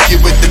slap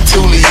you with the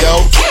tulio.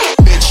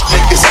 Bitch,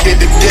 nigga scared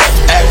to death,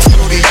 act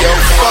fruity, yo.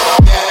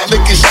 Fuck that,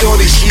 look at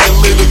shorty, she a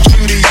little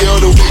cutie,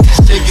 yo. The way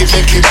she shake it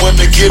make me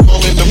wanna get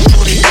all in the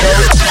booty, yo.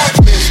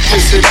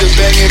 Listen to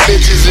banging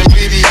bitches and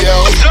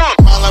videos.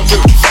 While I'm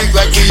with the freak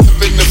like we up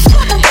in the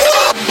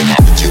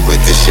But you with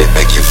this shit,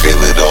 make you feel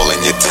it all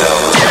in your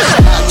toes.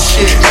 Hot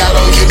shit, got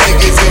all you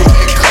niggas in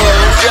big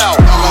clothes.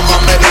 All of my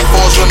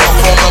metaphors when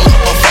I'm on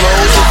my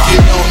flows. If you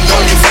don't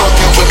know, you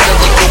fucking with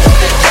never go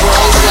big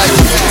bros. Like,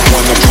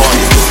 wanna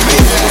party with me,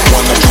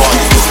 wanna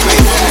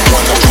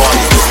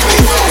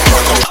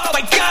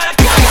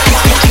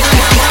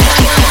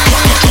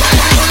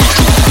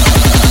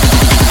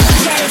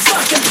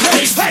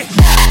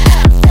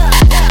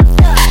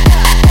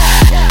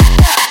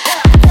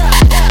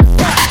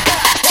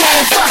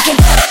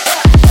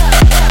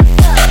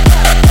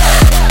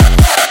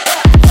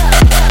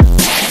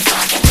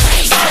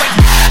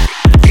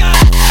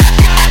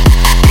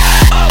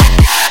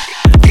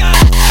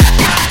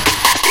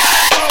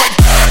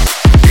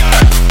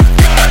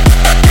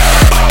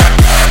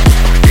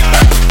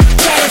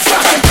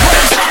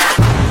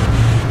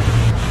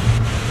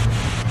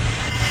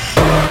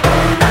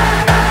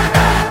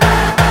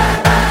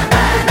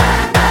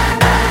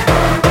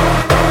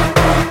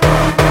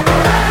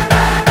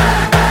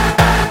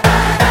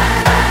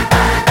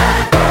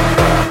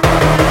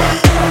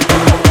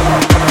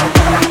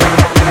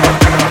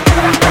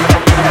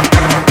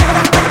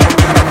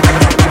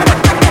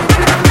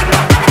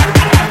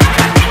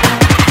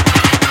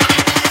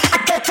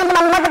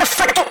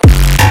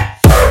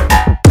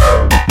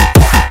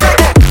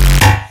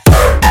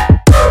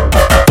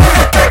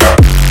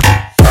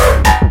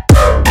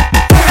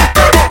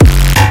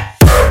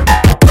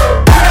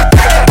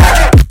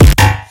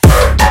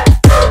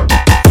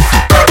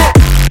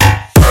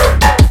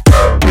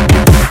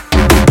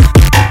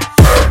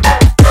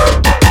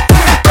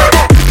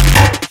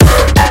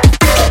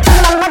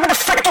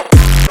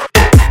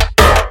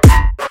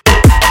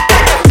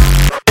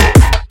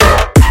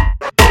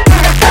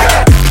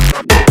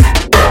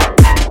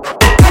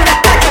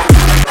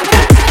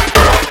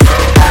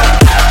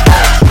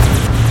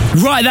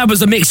Right, that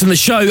was a mix on the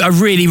show. I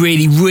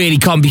really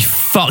can't be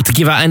fucked to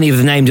give out any of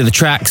the names of the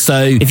tracks.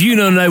 So if you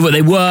don't know what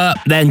they were,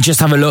 then just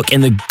have a look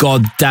in the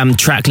goddamn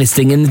track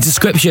listing in the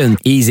description.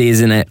 Easy,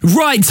 isn't it?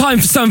 Right, time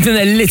for something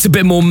a little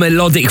bit more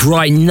melodic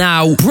right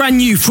now. Brand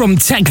new from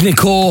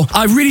Technicore.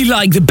 I really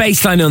like the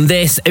bass line on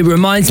this. It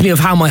reminds me of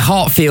how my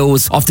heart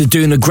feels after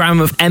doing a gram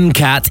of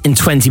MCAT in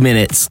 20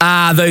 minutes.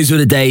 Ah, those were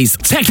the days.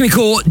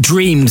 Technicore,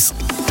 Dreams.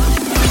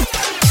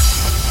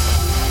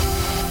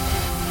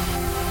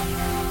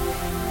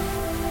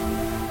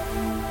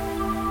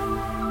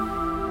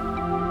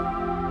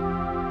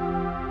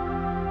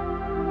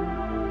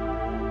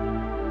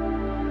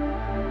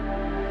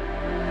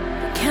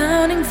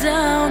 Counting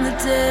down the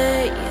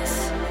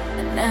days,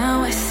 and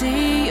now I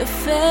see your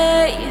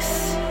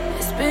face.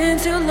 It's been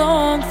too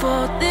long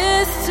for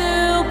this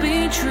to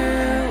be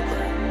true.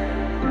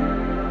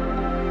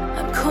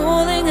 I'm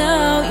calling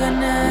out your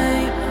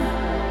name,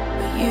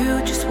 but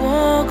you just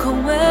walk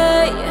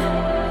away.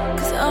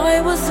 'Cause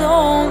I was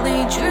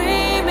only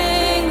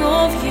dreaming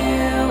of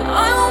you.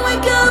 I'll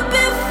wake up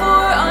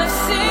before I've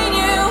seen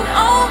you.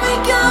 I'll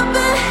wake up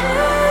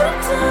ahead of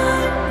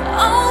time.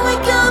 I'll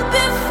wake up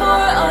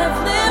before I've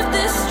lived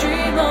this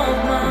dream of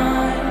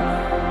mine.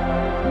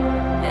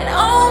 And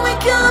I'll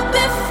wake up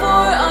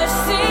before I've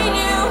seen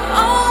you.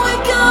 I'll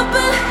wake up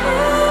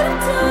ahead of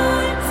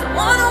time. So I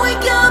wanna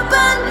wake up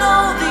and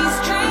know these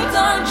dreams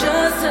are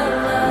just a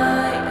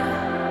lie.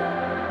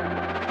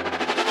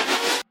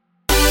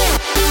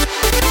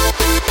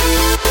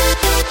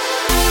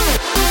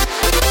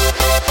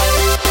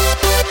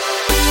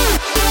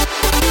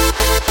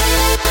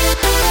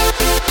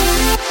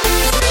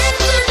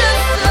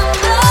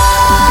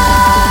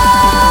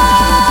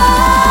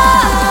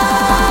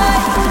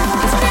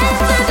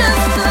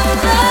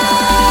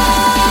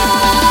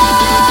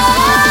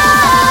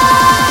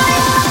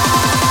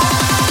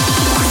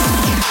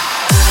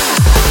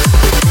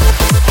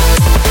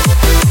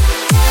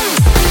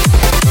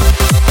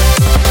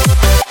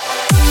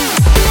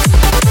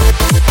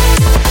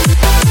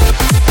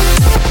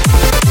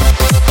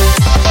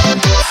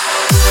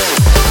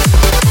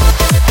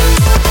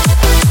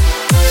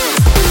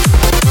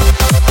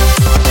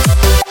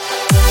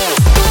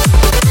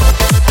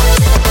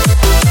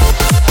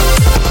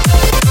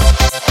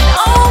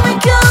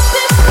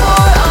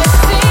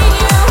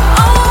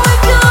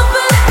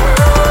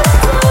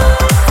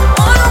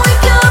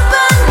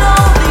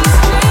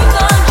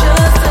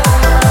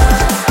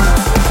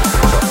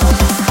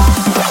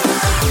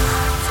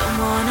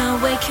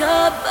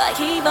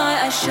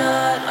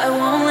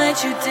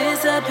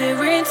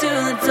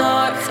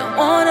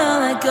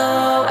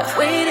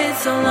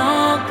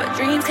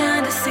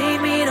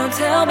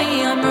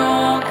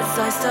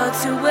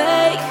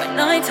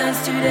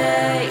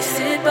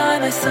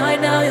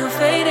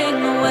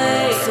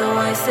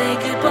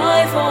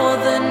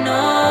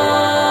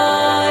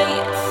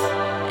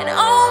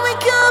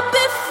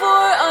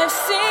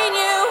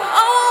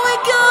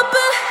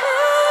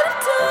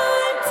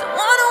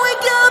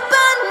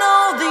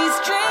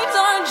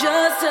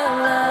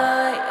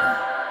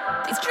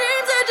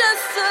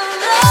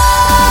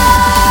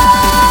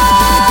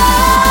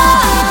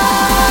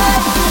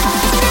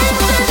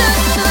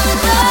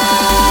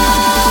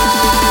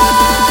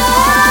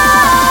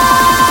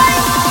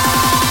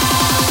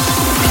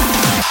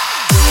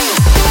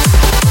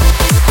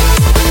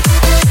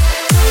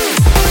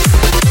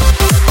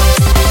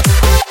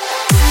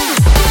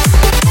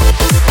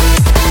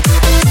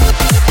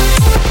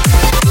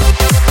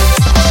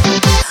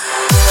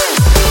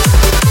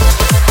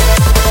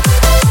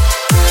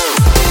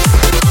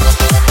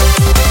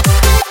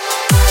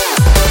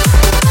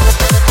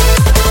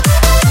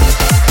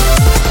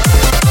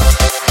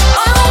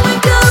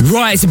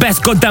 It's the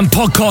best goddamn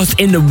podcast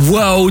in the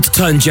world.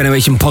 Turn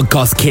Generation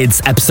Podcast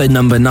Kids, episode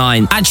number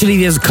 9. Actually,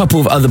 there's a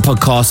couple of other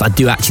podcasts I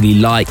do actually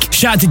like.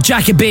 Shout out to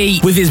Jacoby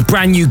with his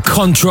brand new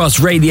Contrast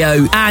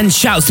Radio, and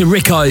shouts to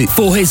Rico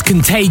for his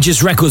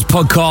Contagious Records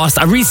podcast.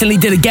 I recently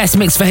did a guest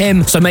mix for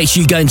him, so make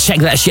sure you go and check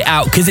that shit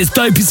out because it's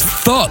dope as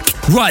fuck.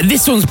 Right,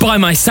 this one's by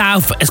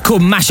myself. It's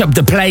called Mash Up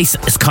the Place.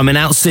 It's coming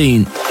out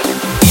soon.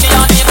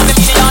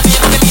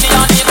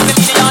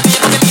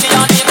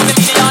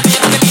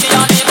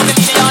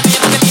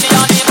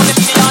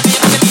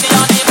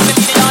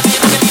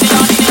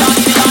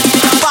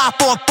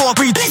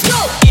 Let's go!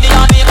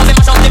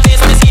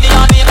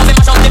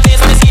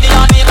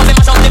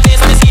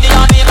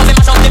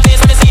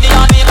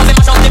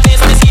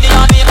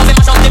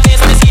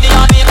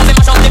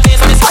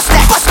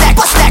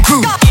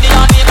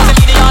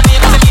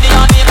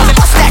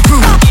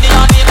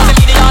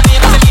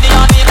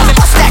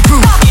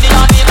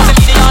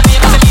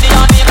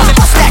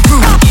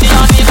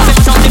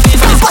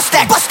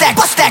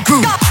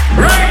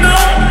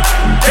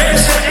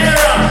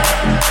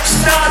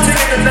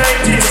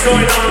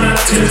 Going on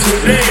until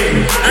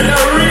today, and I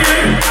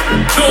really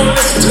don't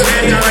listen to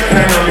any other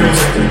kind of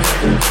music.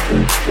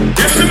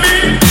 Yes to me?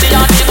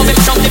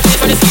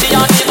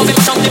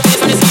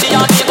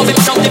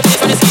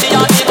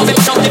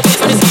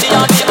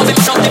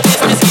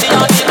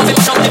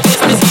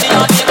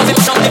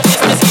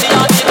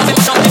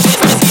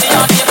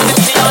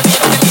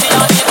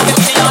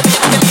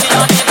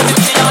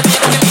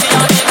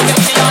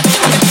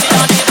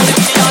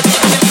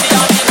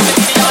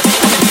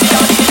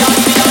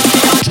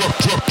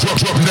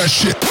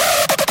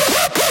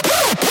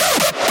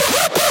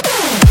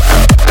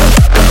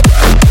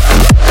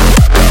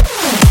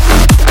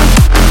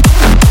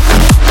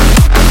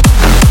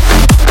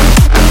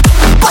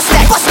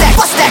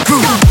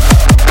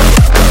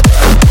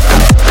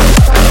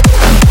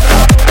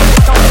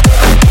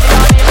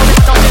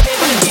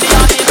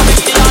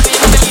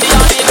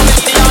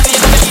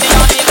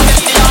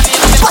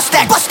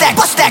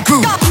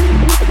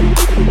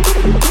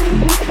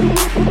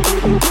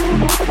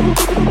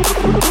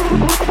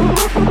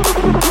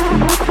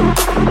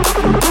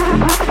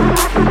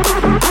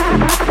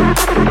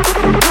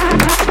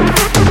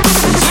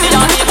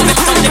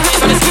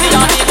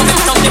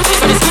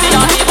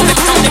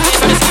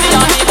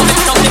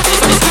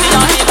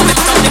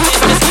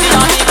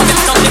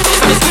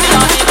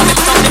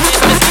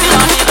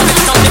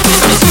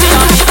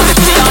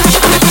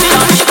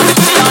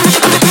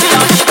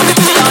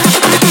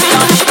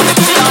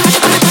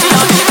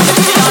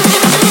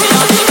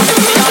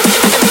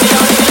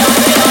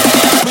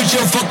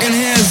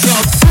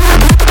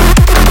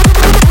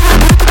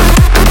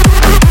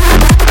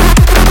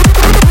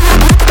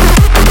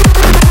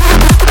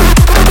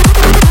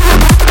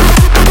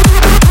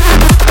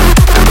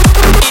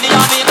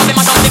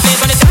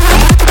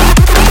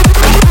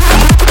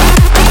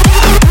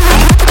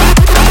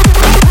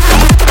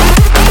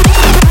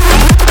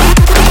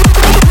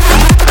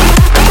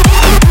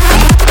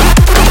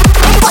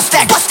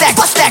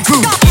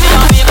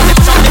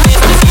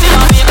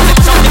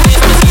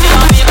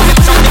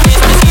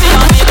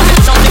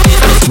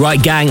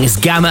 Right, gang, it's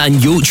Gamma and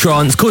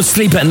Yultron. It's called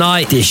Sleep at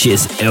Night. This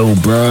shit's ill,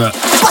 bruh.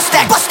 Bust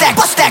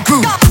that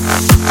groove.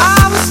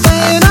 I was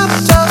staying up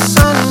till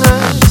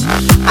sunrise.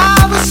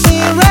 I was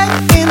seeing red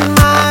in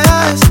my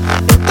eyes,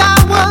 and I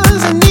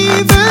wasn't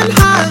even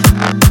high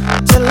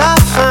till I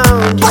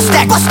found you. Bust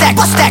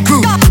that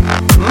groove.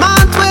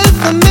 Mind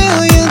with a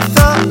million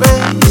thought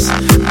rays,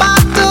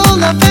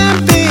 bottle of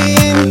empty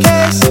in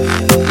case,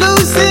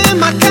 losing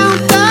my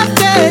count of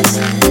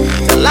days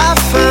till I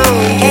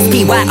found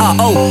you.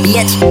 SPYRO,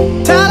 bitch.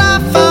 Till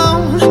I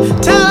found you.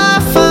 Till I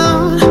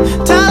found out.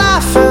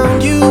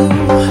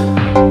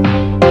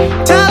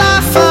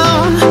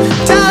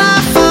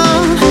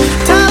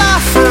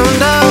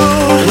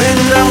 When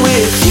I'm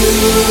with you,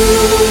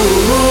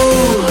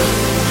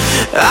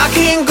 I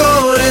can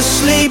go to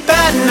sleep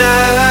at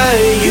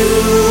night. You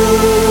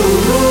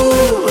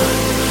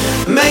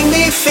make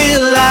me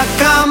feel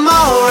like I'm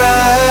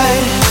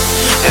alright.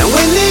 And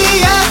when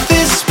the earth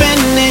is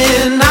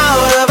spinning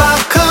out of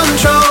our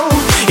control,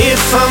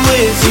 if I'm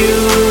with you,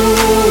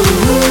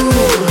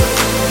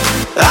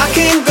 I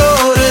can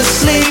go to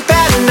sleep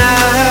at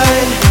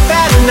night,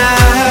 at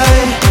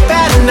night,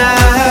 at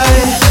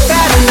night,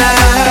 at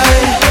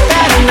night,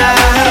 at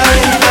night.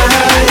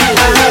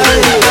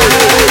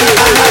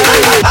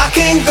 I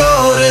can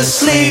go to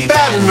sleep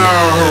at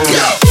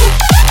night.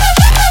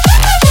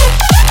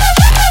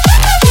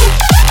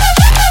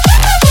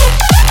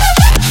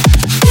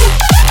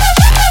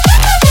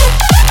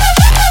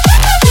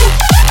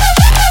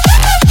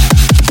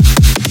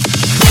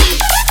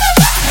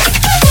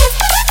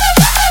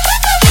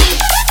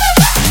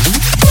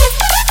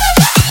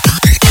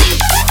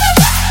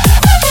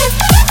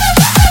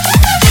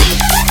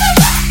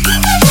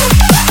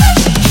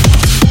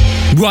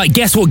 Right,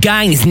 guess what,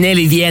 gang? It's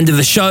nearly the end of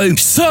the show,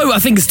 so I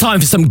think it's time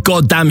for some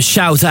goddamn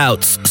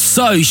shout-outs.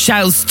 So,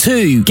 shouts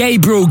to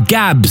Gabriel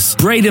Gabs,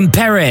 Braden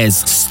Perez,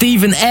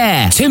 Stephen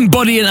Eyre, Tim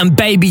Bodyan and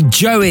Baby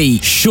Joey,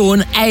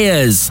 Sean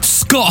Ayers,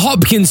 Scott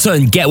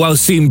Hopkinson, get well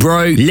soon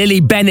bro, Lily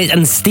Bennett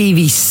and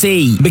Stevie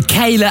C,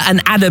 Michaela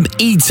and Adam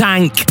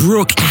E-Tank,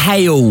 Brooke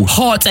Hale,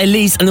 Hart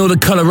Elise and all the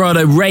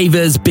Colorado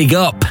Ravers, big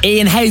up,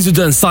 Ian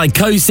Hazelden,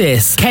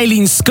 Psychosis,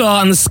 Kayleen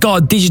Scar and the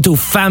Scar Digital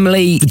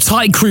family, the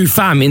Tight Crew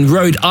fam in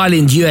Rhode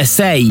Island,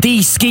 USA, D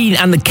Skeen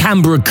and the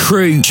Canberra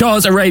crew,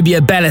 Charles Arabia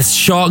Bellis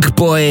Shark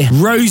Boy,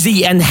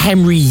 Rosie and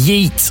Henry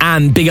Yeat,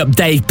 and big up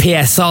Dave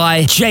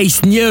PSI, Jace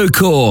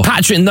Nyokor,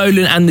 Patrick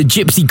Nolan and the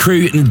Gypsy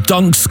crew and the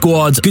Dunk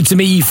Squad. Good to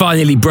meet you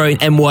finally, bro, in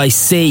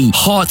NYC.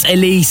 Hart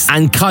Elise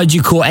and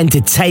Kaiju Core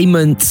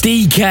Entertainment,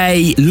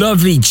 DK,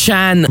 Lovely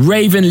Chan,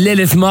 Raven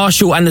Lilith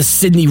Marshall and the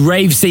Sydney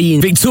rave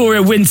scene,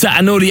 Victoria Winter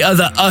and all the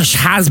other Ush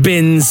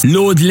has-beens,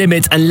 Lord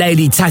Limit and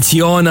Lady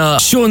Tatiana,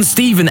 Sean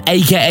Stephen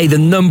aka the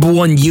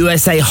 #1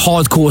 USA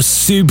hardcore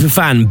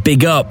superfan,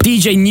 big up,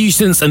 DJ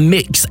Nuisance and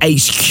Mix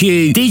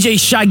HQ, DJ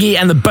Shaggy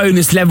and the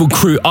Bonus Level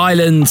Crew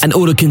Island and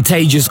all the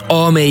Contagious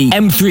Army,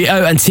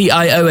 M3O and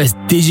TIOS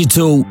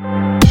Digital.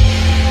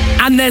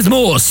 And there's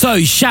more, so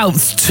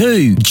shouts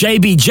to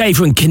JBJ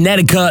from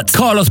Connecticut,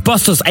 Carlos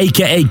Bustos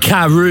aka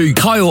Karu,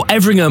 Kyle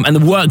Everingham and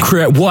the work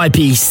crew at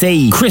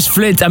YPC, Chris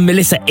Flint and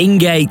Melissa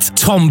Ingate,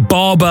 Tom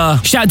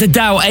Barber, shout to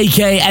Dow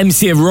aka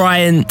MC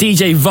Orion,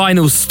 DJ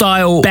Vinyl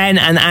Style, Ben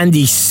and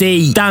Andy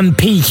C, Dan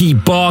Peaky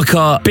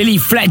Barker, Billy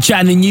Fletcher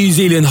and the New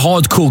Zealand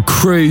hardcore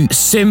crew,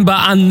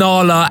 Simba and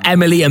Nala,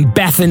 Emily and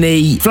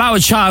Bethany, Flower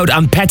Child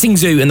and Petting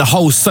Zoo and the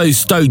whole So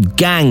Stoked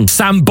gang,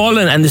 Sam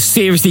Bollen and the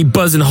Seriously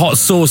Buzzin' Hot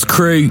Sauce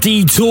crew,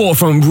 Detour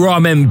from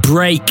Ramen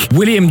Break,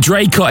 William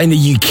Draycott in the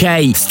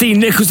UK, Steve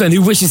Nicholson who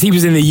wishes he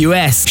was in the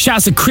US,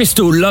 shouts to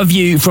Crystal Love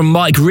You from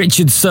Mike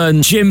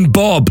Richardson, Jim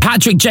Bob,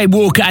 Patrick J.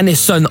 Walker and his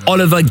son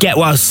Oliver, get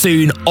well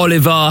soon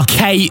Oliver,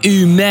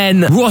 K.U.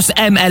 Men, Ross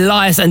M.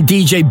 Elias and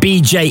DJ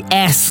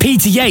BJS,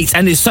 Peter Yates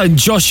and his son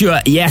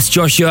Joshua, yes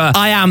Joshua,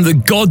 I am the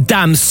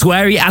goddamn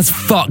sweary as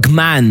fuck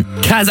man,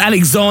 Kaz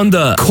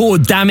Alexander, Core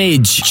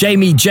Damage,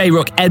 Jamie J.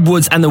 Rock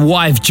Edwards and the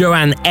wife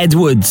Joanne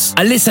Edwards,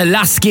 Alyssa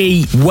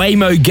Lasky,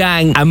 Waymo Gang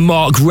and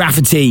Mark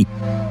Rafferty.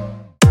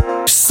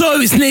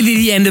 So it's nearly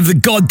the end of the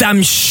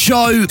goddamn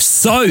show.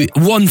 So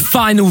one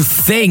final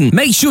thing.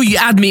 Make sure you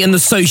add me on the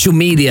social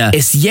media.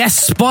 It's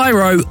Yes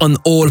Spyro on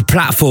all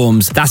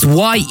platforms. That's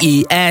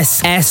YESSPYRO.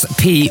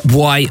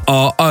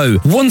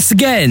 Once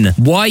again,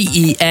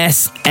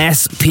 YESSPYRO.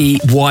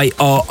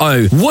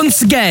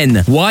 Once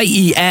again,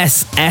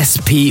 YESSPYRO.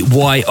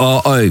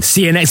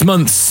 See you next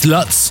month,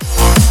 sluts.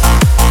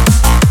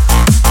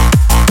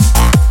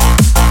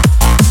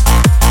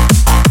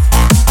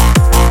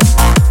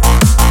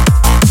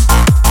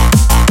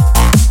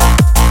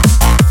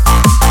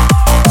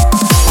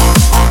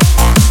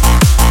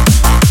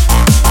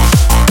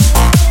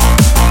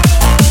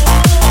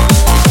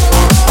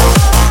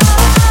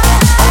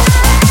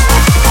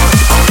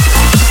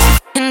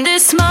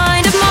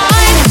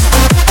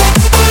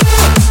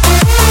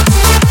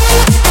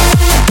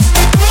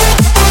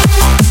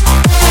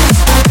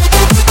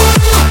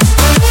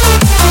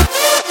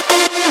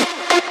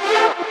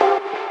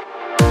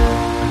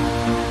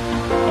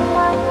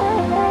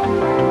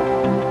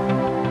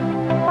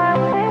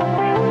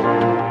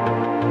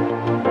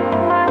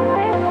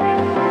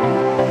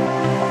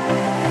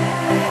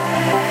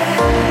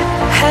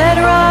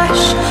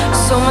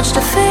 much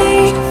to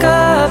think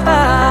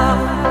about.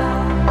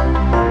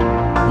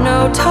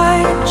 No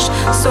touch,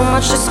 so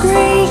much to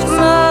scream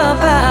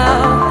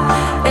about.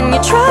 And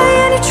you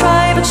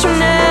try, but you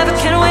never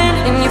can win.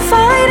 And you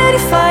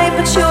fight,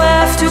 but you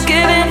have to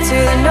give in to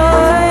the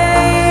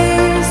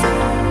noise,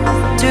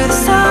 to the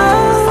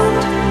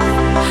sound.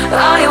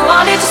 I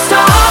wanted to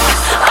stop,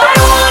 I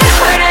don't want to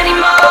hurt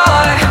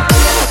anymore.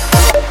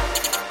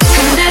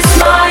 In this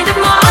mind of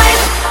mine,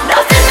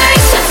 nothing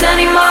makes sense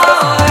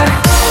anymore.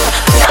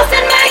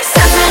 Nothing makes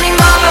sense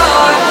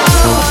anymore.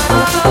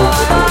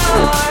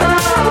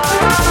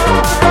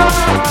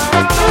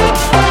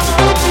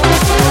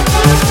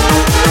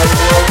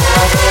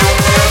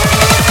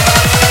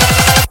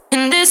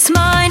 In this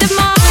mind of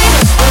mine.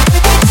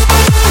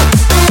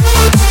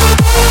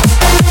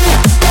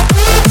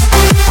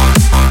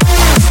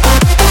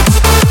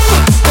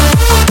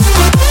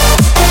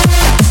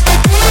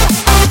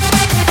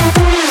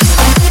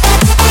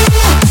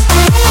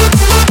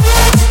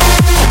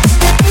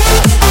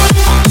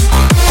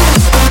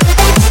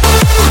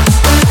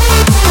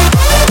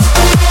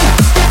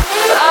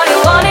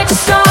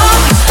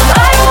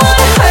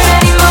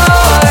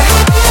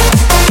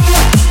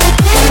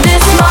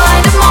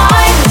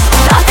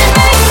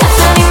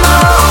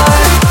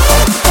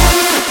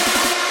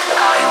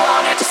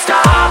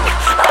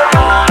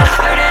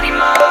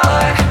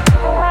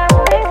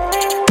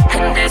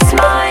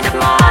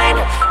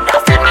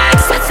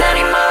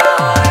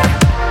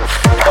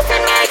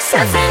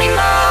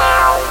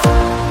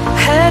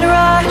 Head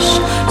rush,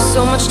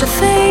 so much to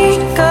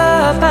think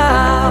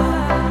about.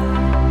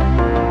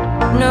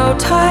 No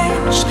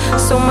touch,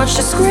 so much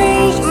to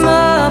scream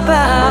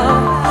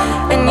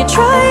about. And you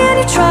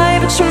try,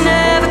 but you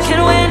never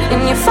can win.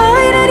 And you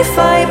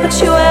fight, but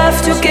you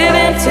have to give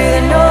in to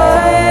the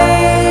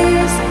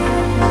noise,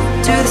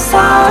 to the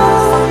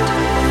sound.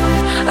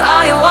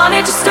 I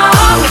wanted to stop,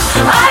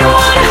 I don't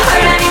want to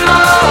hurt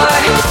anymore.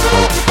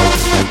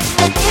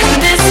 In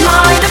this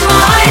mind of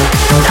mine,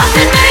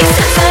 nothing makes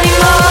sense anymore.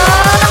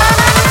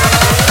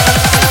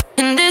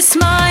 In this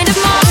mind of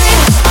mine.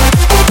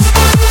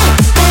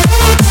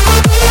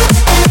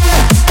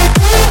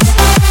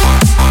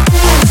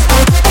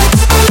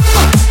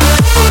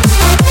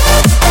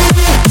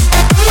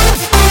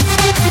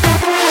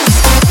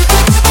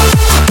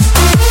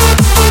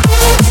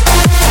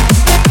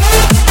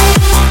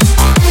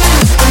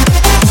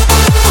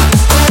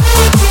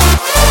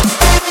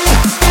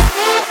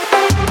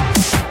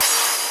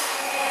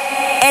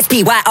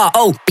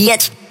 SPYRO,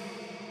 bitch.